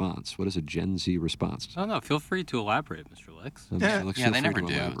Z response? What is a Gen Z response? I don't know. Feel free to elaborate, Mr. Licks. Mr. Licks, yeah, they never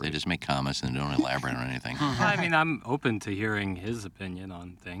do. Elaborate. They just make comments and don't elaborate on anything. I mean, I'm open to hearing his opinion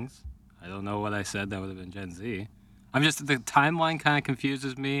on things. I don't know what I said that would have been Gen Z. The timeline kind of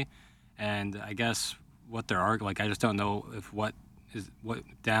confuses me, and I guess what they're arguing, I just don't know if what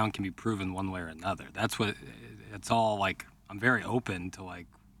down can be proven one way or another. It's all I'm very open to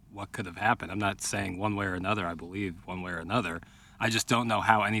what could have happened. I'm not saying one way or another, I believe one way or another. I just don't know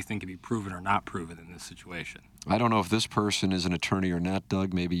how anything can be proven or not proven in this situation. I don't know if this person is an attorney or not,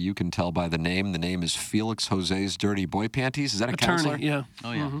 Doug. Maybe you can tell by the name. The name is Felix Jose's Dirty Boy Panties. Is that a counselor? Yeah.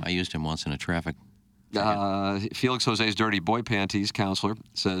 Oh, yeah. I used him once in a traffic. Felix Jose's Dirty Boy Panties counselor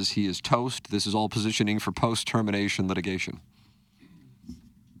says he is toast. This is all positioning for post-termination litigation.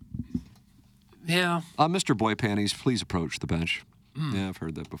 Yeah. Mr. Boy Panties, please approach the bench. Yeah, I've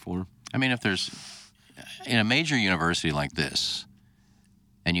heard that before. I mean, if there's in a major university like this,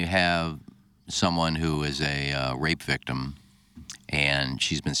 and you have someone who is a rape victim, and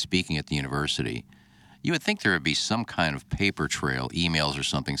she's been speaking at the university, you would think there would be some kind of paper trail, emails or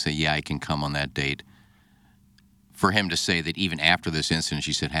something, say, yeah, I can come on that date. For him to say that even after this incident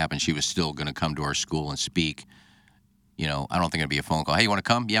she said happened, she was still going to come to our school and speak. I don't think it'd be a phone call. Hey, you want to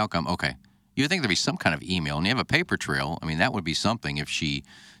come? Yeah, I'll come. Okay. You would think there'd be some kind of email, and you have a paper trail. I mean, that would be something if she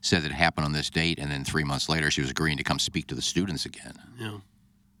said that it happened on this date, and then 3 months later she was agreeing to come speak to the students again. Yeah.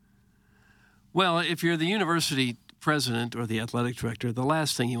 Well, if you're the university president or the athletic director, the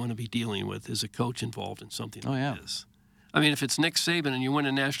last thing you want to be dealing with is a coach involved in something like this. I mean, if it's Nick Saban and you win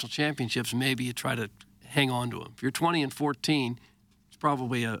a national championships, maybe you try to hang on to him. If you're 20-14, it's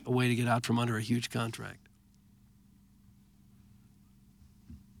probably a way to get out from under a huge contract.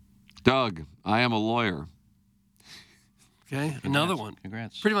 Doug, I am a lawyer. Okay, another one.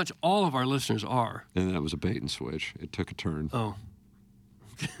 Congrats. Pretty much all of our listeners are. And that was a bait and switch. It took a turn. Oh.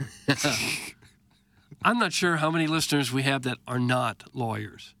 I'm not sure how many listeners we have that are not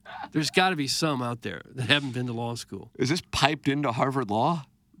lawyers. There's got to be some out there that haven't been to law school. Is this piped into Harvard Law?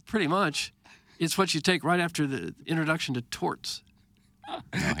 Pretty much. It's what you take right after the introduction to torts.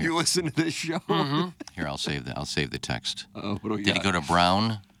 You listen to this show? Mm-hmm. Here, I'll save the text. What do we Did got? he go to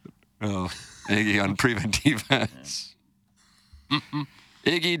Brown? Oh, Iggy on prevent defense.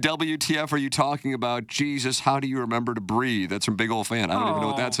 Iggy, WTF are you talking about? Jesus, how do you remember to breathe? That's from Big Ol' Fan. I don't even know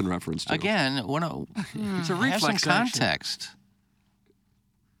what that's in reference to. Again, it's a have some reflex action. context.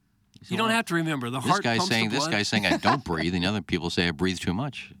 You don't have to remember. The heart pumps the blood. This guy's saying I don't breathe, and the other people say I breathe too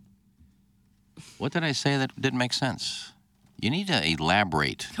much. What did I say that didn't make sense? You need to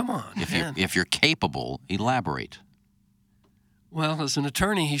elaborate. Come on, if you're capable, elaborate. Well, as an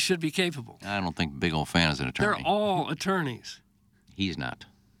attorney, he should be capable. I don't think Big Ol' Fan is an attorney. They're all attorneys. He's not.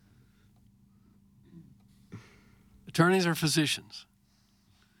 Attorneys are physicians.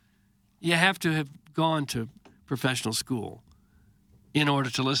 You have to have gone to professional school in order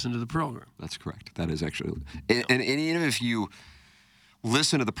to listen to the program. That's correct. That is actually. And even if you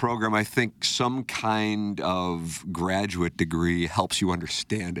listen to the program, I think some kind of graduate degree helps you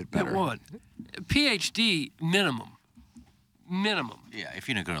understand it better. It would. PhD minimum. Yeah, if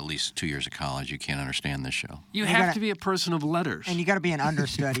you don't go to at least 2 years of college, you can't understand this show. You have to be a person of letters. And you got to be an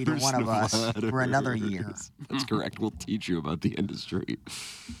understudy to one of us for another year. That's correct. We'll teach you about the industry.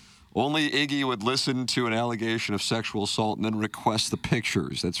 Only Iggy would listen to an allegation of sexual assault and then request the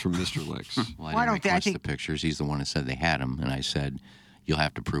pictures. That's from Mr. Licks. Well, I didn't request the pictures. He's the one that said they had them, and I said, you'll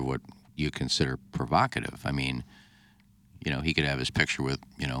have to prove what you consider provocative. I mean, he could have his picture with,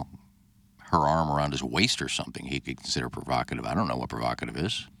 her arm around his waist or something he could consider provocative. I don't know what provocative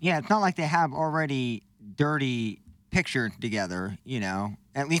is. Yeah, it's not like they have already dirty picture together,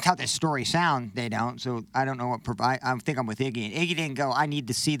 At least how this story sounds, they don't. So I don't know what I think I'm with Iggy. And Iggy didn't go, I need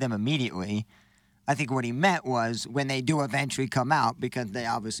to see them immediately. I think what he meant was when they do eventually come out, because they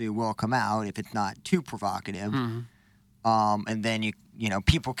obviously will come out if it's not too provocative. Mm-hmm. And then,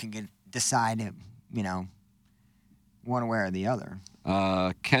 people can decide, one way or the other.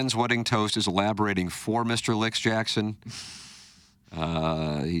 Ken's wedding toast is elaborating for Mr. Licks Jackson.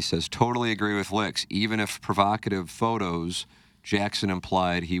 He says, totally agree with Licks. Even if provocative photos, Jackson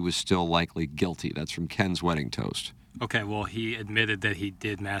implied he was still likely guilty. That's from Ken's wedding toast. Okay, well, he admitted that he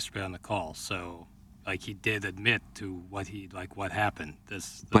did masturbate on the call, so he did admit to what happened.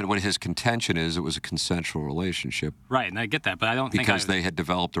 But what his contention is, it was a consensual relationship. Right, and I get that, but I don't think because they had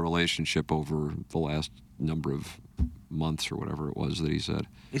developed a relationship over the last number of months or whatever it was that he said.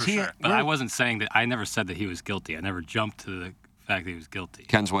 But I wasn't saying that. I never said that he was guilty. I never jumped to the fact that he was guilty.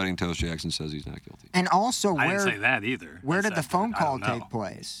 Ken's wedding toast, Jackson says he's not guilty. And also, I didn't say that either. Where did the phone call take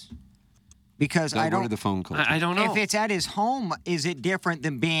place? Because I don't. Where did the phone call? I don't know. If it's at his home, is it different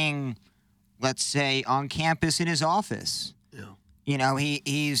than being, let's say, on campus in his office? Yeah.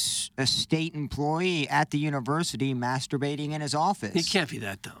 He's a state employee at the university masturbating in his office. He can't be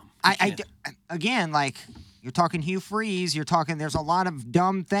that dumb. Again, you're talking Hugh Freeze, there's a lot of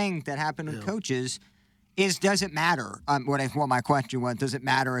dumb things that happen with coaches. Does it matter? What my question was, does it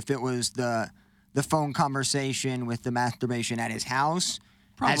matter if it was the phone conversation with the masturbation at his house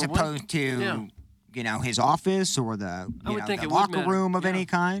as opposed to, his office or the locker room of any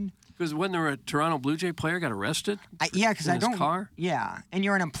kind? Because when there a Toronto Blue Jay player got arrested? Because I don't. Car? Yeah, and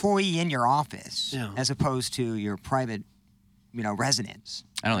you're an employee in your office as opposed to your private, residence.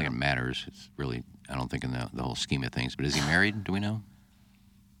 I don't think it matters. It's really, I don't think in the whole scheme of things. But is he married? Do we know?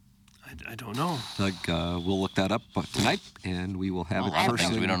 I don't know. Doug, we'll look that up tonight, and we will have a lot of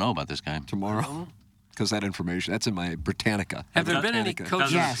things we don't know about this guy tomorrow. Because that information, that's in my Britannica. Have there been any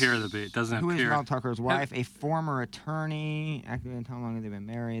coaches? It doesn't Who appear. is Mel Tucker's wife? A former attorney. How long have they been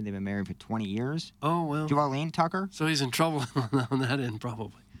married? They've been married for 20 years. Oh, well. Joellen Tucker? So he's in trouble on that end,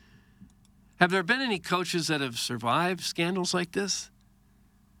 probably. Have there been any coaches that have survived scandals like this?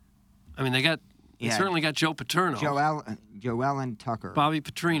 I mean, they certainly got Joe Paterno. Joellen Tucker. Bobby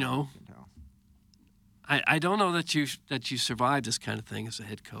Petrino. I don't know that you survived this kind of thing as a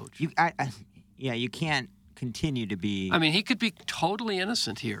head coach. You can't continue to be. I mean, he could be totally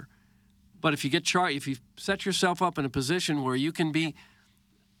innocent here, but if you get charged, if you set yourself up in a position where you can be,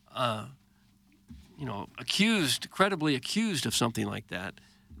 credibly accused of something like that,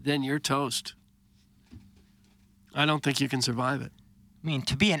 then you're toast. I don't think you can survive it. I mean,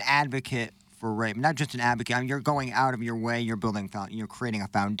 to be an advocate for rape, not just an advocate. I mean, you're going out of your way. You're you're creating a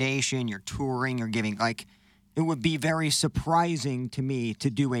foundation. You're touring. You're giving It would be very surprising to me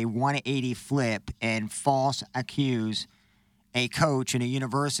to do a 180 flip and false accuse a coach in a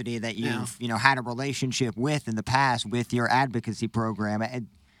university that you've had a relationship with in the past with your advocacy program.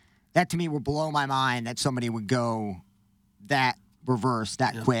 That to me would blow my mind that somebody would go that reverse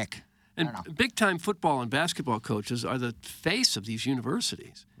that quick. And big-time football and basketball coaches are the face of these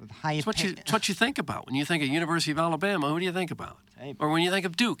universities. It's what you think about. When you think of University of Alabama, who do you think about? Or when you think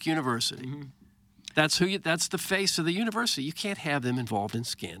of Duke University. Mm-hmm. That's the face of the university. You can't have them involved in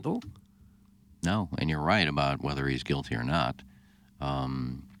scandal. No, and you're right about whether he's guilty or not. I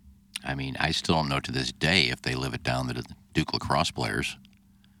mean, I still don't know to this day if they live it down to the Duke lacrosse players.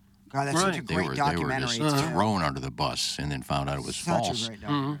 God, that's such a great documentary. They were just thrown under the bus and then found out it was false. Such a great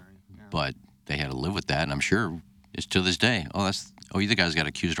documentary. Mm-hmm. But they had to live with that, and I'm sure it's to this day. You the guy's got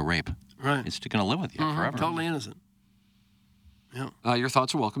accused of rape. Right. It's going to live with you forever. Totally innocent. Yeah. Your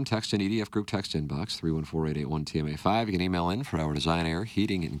thoughts are welcome. Text in EDF Group text inbox 314-881-TMA5. You can email in for our design, air,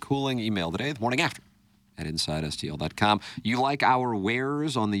 heating, and cooling. Email today, the morning after at InsideSTL.com. You like our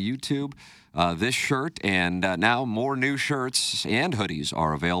wares on the YouTube? This shirt and now more new shirts and hoodies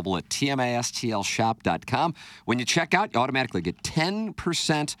are available at TMASTLshop.com. When you check out, you automatically get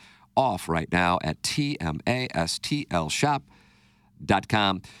 10% off right now at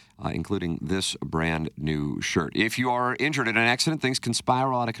TMASTLshop.com. Including this brand new shirt. If you are injured in an accident, things can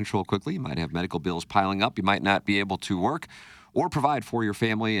spiral out of control quickly. You might have medical bills piling up. You might not be able to work or provide for your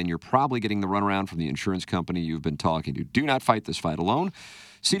family, and you're probably getting the runaround from the insurance company you've been talking to. Do not fight this fight alone.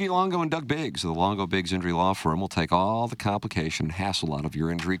 C.D. Longo and Doug Biggs of the Longo Biggs Injury Law Firm will take all the complication and hassle out of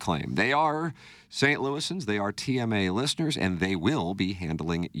your injury claim. They are St. Louisans, they are TMA listeners, and they will be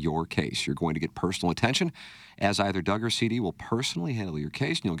handling your case. You're going to get personal attention, as either Doug or CD will personally handle your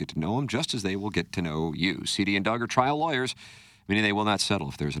case, and you'll get to know them just as they will get to know you. CD and Doug are trial lawyers, meaning they will not settle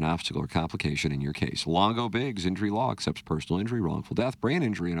if there's an obstacle or complication in your case. Longo Biggs Injury Law accepts personal injury, wrongful death, brain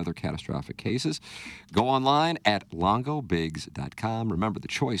injury, and other catastrophic cases. Go online at longobiggs.com. Remember, the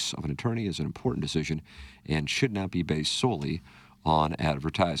choice of an attorney is an important decision and should not be based solely on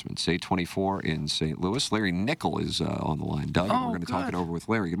advertisements. 824 in St. Louis. Larry Nickel is on the line. Doug, and we're going to talk it over with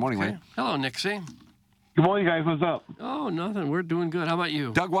Larry. Good morning, Larry. Hello, Nixie. Good morning, guys. What's up? Oh, nothing. We're doing good. How about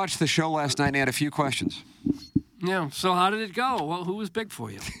you? Doug watched the show last night and had a few questions. Yeah. So how did it go? Well, who was big for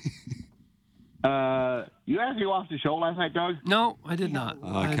you? You actually watched the show last night, Doug? No, I did not.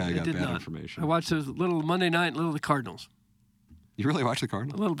 Okay, I got did bad not. information. I watched a little Monday night, little of the Cardinals. You really watched the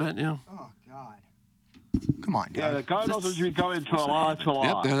Cardinals? A little bit, yeah. Oh, God. Come on, Doug. Yeah, the Cardinals are becoming to a lot.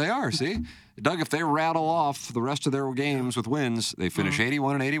 Yep, there they are. See? Doug, if they rattle off the rest of their games with wins, they finish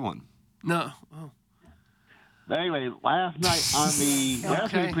 81-81. No. Oh. Anyway, last night on the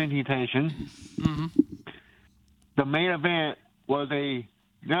wrestling presentation, the main event was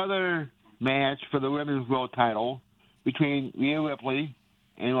another match for the women's world title between Rhea Ripley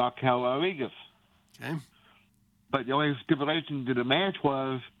and Raquel Rodriguez. Okay. But the only stipulation to the match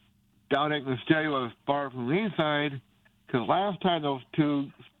was Dominic Mysterio was far from ringside because last time those two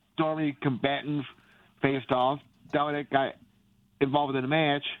stormy combatants faced off, Dominic got involved in the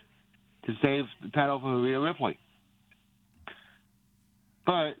match to save the title for Rhea Ripley.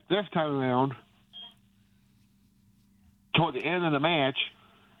 But this time around, toward the end of the match,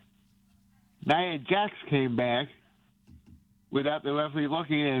 Nia Jax came back without the referee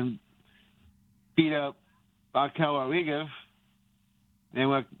looking and beat up Raquel Rodriguez.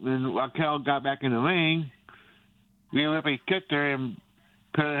 And when Raquel got back in the ring, Rhea Ripley kicked her and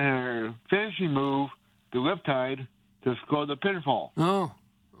put in her finishing move, the Riptide, to score the pinfall. Oh,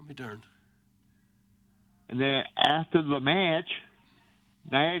 I'll be darned. And then after the match,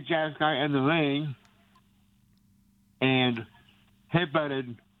 Nia Jax got in the ring and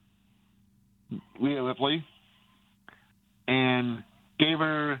headbutted Rhea Ripley and gave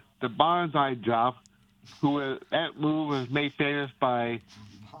her the bonsai drop, that move was made famous by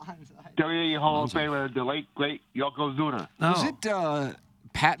WWE Hall of Famer, the late, great Yokozuna. Was it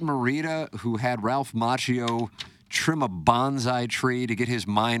Pat Morita who had Ralph Macchio trim a bonsai tree to get his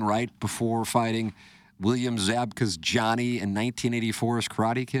mind right before fighting William Zabka's Johnny in 1984's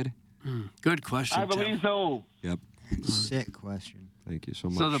Karate Kid? Good question, I believe so. Yep. Sick question. Thank you so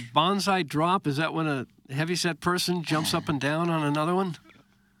much. So the bonsai drop, is that when a heavyset person jumps up and down on another one?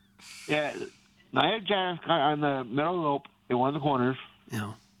 Yeah, Nia Jax got on the middle rope in one of the corners.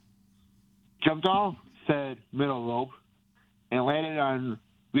 Yeah. Jumped off said middle rope and landed on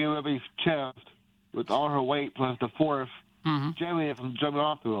Rhea Ripley's chest with all her weight plus the force, jamming it from jumping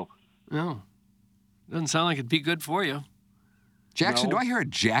off the rope. No. Doesn't sound like it'd be good for you. Jackson, No. do I hear a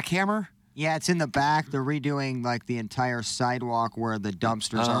jackhammer? Yeah, it's in the back. They're redoing like the entire sidewalk where the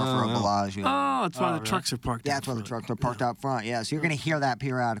dumpsters are for a Bellagio. Oh, that's why the trucks are parked Yeah, out that's why the front. trucks are parked out front. Yeah, so you're going to hear that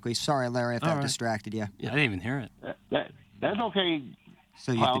periodically. Sorry, Larry, if All that right. distracted you. Yeah, I didn't even hear it. That's okay.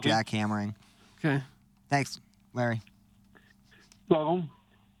 So you get the Okay. jackhammering. Okay. Thanks, Larry. Welcome.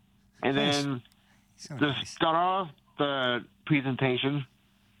 And Nice. then So to nice. start off the presentation,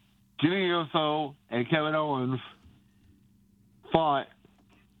 Jimmy Uso and Kevin Owens fought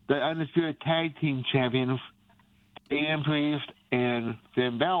the Undisputed Tag Team Champions, Damian Priest and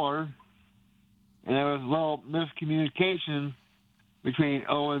Finn Balor. And there was a little miscommunication between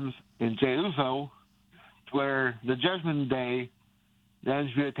Owens and Jey Uso, where the Judgment Day, the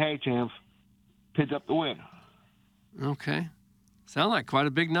Undisputed Tag Champs, picked up the win. Okay. Sound like quite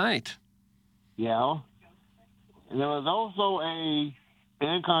a big night. Yeah. And there was also a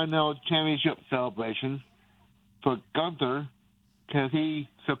Intercontinental Championship celebration for Guenther because he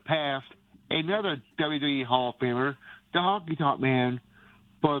surpassed another WWE Hall of Famer, the Honky Tonk Man,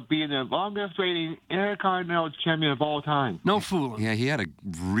 for being the longest reigning Intercontinental Champion of all time. No fooling. Yeah, he had a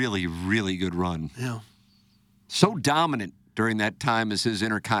really, really good run. Yeah. So dominant during that time as his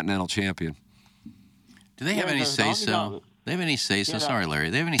Intercontinental Champion. Do they have any there's say-so? Honky They have any say-so? Yeah. Sorry,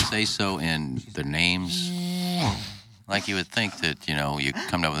 Larry. They have any say-so in their names? Like you would think that, you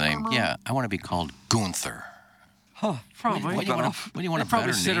come up with a name. Yeah, I want to be called Guenther. Huh. Probably. What do you want They a probably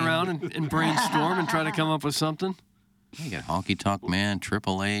better sit name? around and brainstorm and try to come up with something. You got Honky Tonk Man,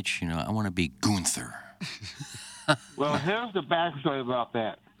 Triple H. I want to be Guenther. Well, here's the backstory about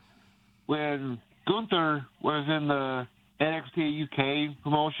that. When Guenther was in the NXT UK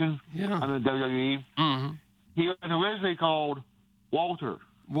promotion on the WWE, he was originally called Walter.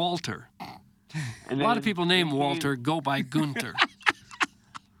 Walter. And A lot then of people named he- Walter go by Guenther.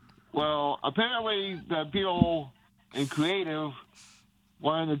 Well, apparently the people in creative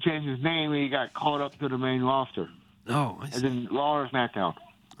wanted to change his name, and he got called up to the main roster. Oh, I And see. then Raw or SmackDown.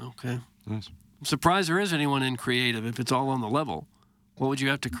 Okay. Nice. I'm surprised there is anyone in creative if it's all on the level. What would you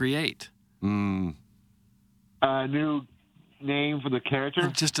have to create? A new name for the character.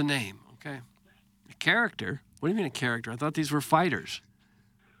 Just a name. Okay. A character? What do you mean a character? I thought these were fighters.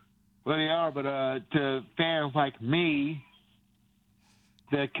 Well, they are, but to fans like me,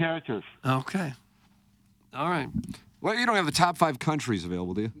 they're characters. Okay. All right. Well, you don't have the top 5 countries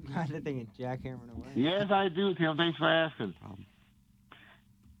available, do you? I didn't think of jackhammering away. Yes, I do, Tim. Thanks for asking.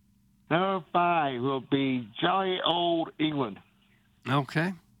 Number 5 will be jolly old England.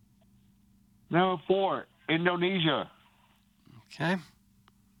 Okay. Number 4, Indonesia. Okay.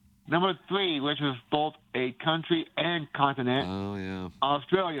 Number 3, which is both a country and continent, Oh, yeah.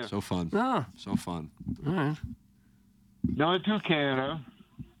 Australia. So fun. Ah. So fun. All right. Number 2, Canada.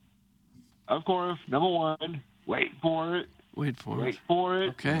 Of course, number 1, wait for it. Wait for Wait it. for it.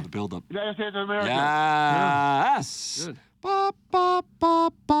 Okay. The build-up. United States of America. Yes. Good. Ba, ba,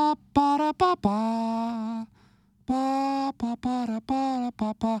 ba, ba, ba, da, ba, ba. Ba, ba, ba, da, ba, da,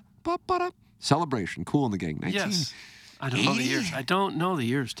 ba, ba, ba, ba, da. Celebration. Cool in the Gang. 19. Yes. I don't know the 80? years. I don't know the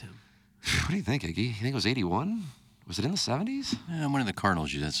years, Tim. What do you think, Iggy? You think it was 81? Was it in the 70s? Yeah, one of the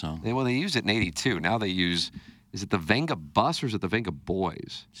Cardinals used that song. Well, they used it in 82. Now they use, is it the Venga Bus or is it the Venga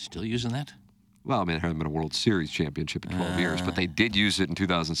Boys? Still using that? Well, I mean, it hasn't been a World Series championship in 12 years, but they did use it in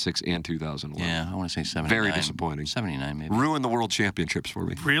 2006 and 2011. Yeah, I want to say 79. Very disappointing. 79, maybe. Ruined the World Championships for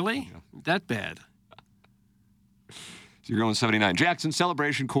me. Really? That bad? So you're going 79. Jackson,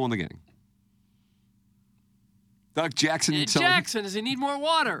 Celebration, Cool in the Gang. Doug Jackson. Jackson, does he need more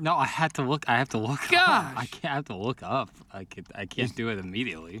water? No, I have to look. Gosh. I have to look up. I can't do it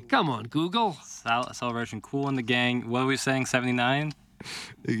immediately. Come on, Google. Celebration Cool in the Gang. What are we saying? 79.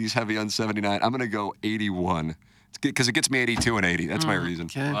 He's heavy on 79. I'm gonna go 81. Because it gets me 82 and 80. That's my reason.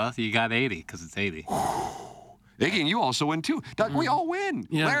 Okay. Well, you got 80 because it's 80. Iggy, and you also win too. Doug, we all win.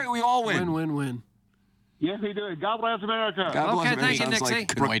 Yeah. Larry, we all win. Win. Yes, we do. God bless America. God bless America. Thank you, Sounds Nixie.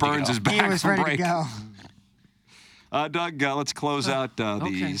 like Brooke Burns is back He was from ready break. to go. Doug, let's close out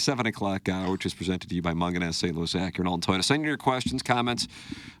the 7 o'clock hour, which is presented to you by Munganess, St. Louis Acura and Alton Toyota. Send your questions, comments,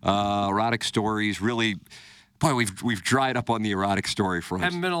 erotic stories. Really, boy, we've dried up on the erotic story front.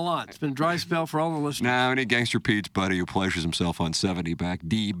 Haven't been a lot. It's been a dry spell for all the listeners. Now, any Gangster Pete's buddy who pleasures himself on 70 back,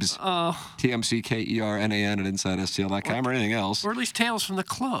 Deebs, TMCKERNAN at InsideSTL.com or anything else. Or at least Tales from the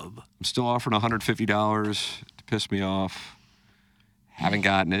Club. I'm still offering $150 to piss me off. Haven't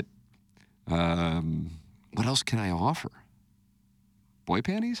gotten it. What else can I offer? Boy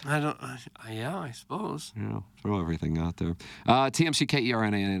panties? I suppose. Throw everything out there.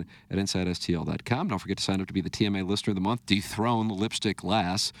 TMCKERNAN at InsideSTL.com. Don't forget to sign up to be the TMA Listener of the Month. Dethrone the Lipstick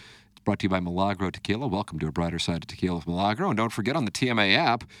Lass. It's brought to you by Milagro Tequila. Welcome to a brighter side of tequila with Milagro. And don't forget on the TMA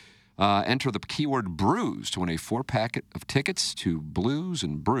app, enter the keyword Brews to win a 4-pack of tickets to Blues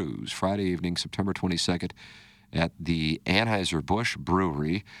and Brews Friday evening, September 22nd. At the Anheuser-Busch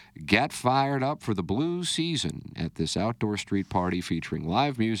Brewery. Get fired up for the blues season at this outdoor street party featuring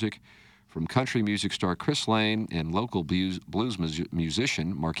live music from country music star Chris Lane and local blues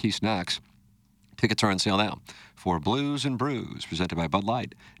musician Marquise Knox. Tickets are on sale now for Blues and Brews, presented by Bud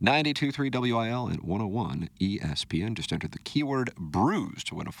Light, 92.3 WIL and 101 ESPN. Just enter the keyword Brews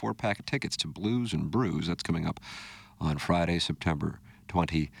to win a 4-pack of tickets to Blues and Brews. That's coming up on Friday, September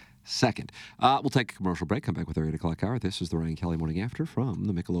 22nd. We'll take a commercial break, come back with our 8 o'clock hour. This is the Ryan Kelly Morning After from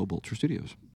the Michelob Ultra Studios.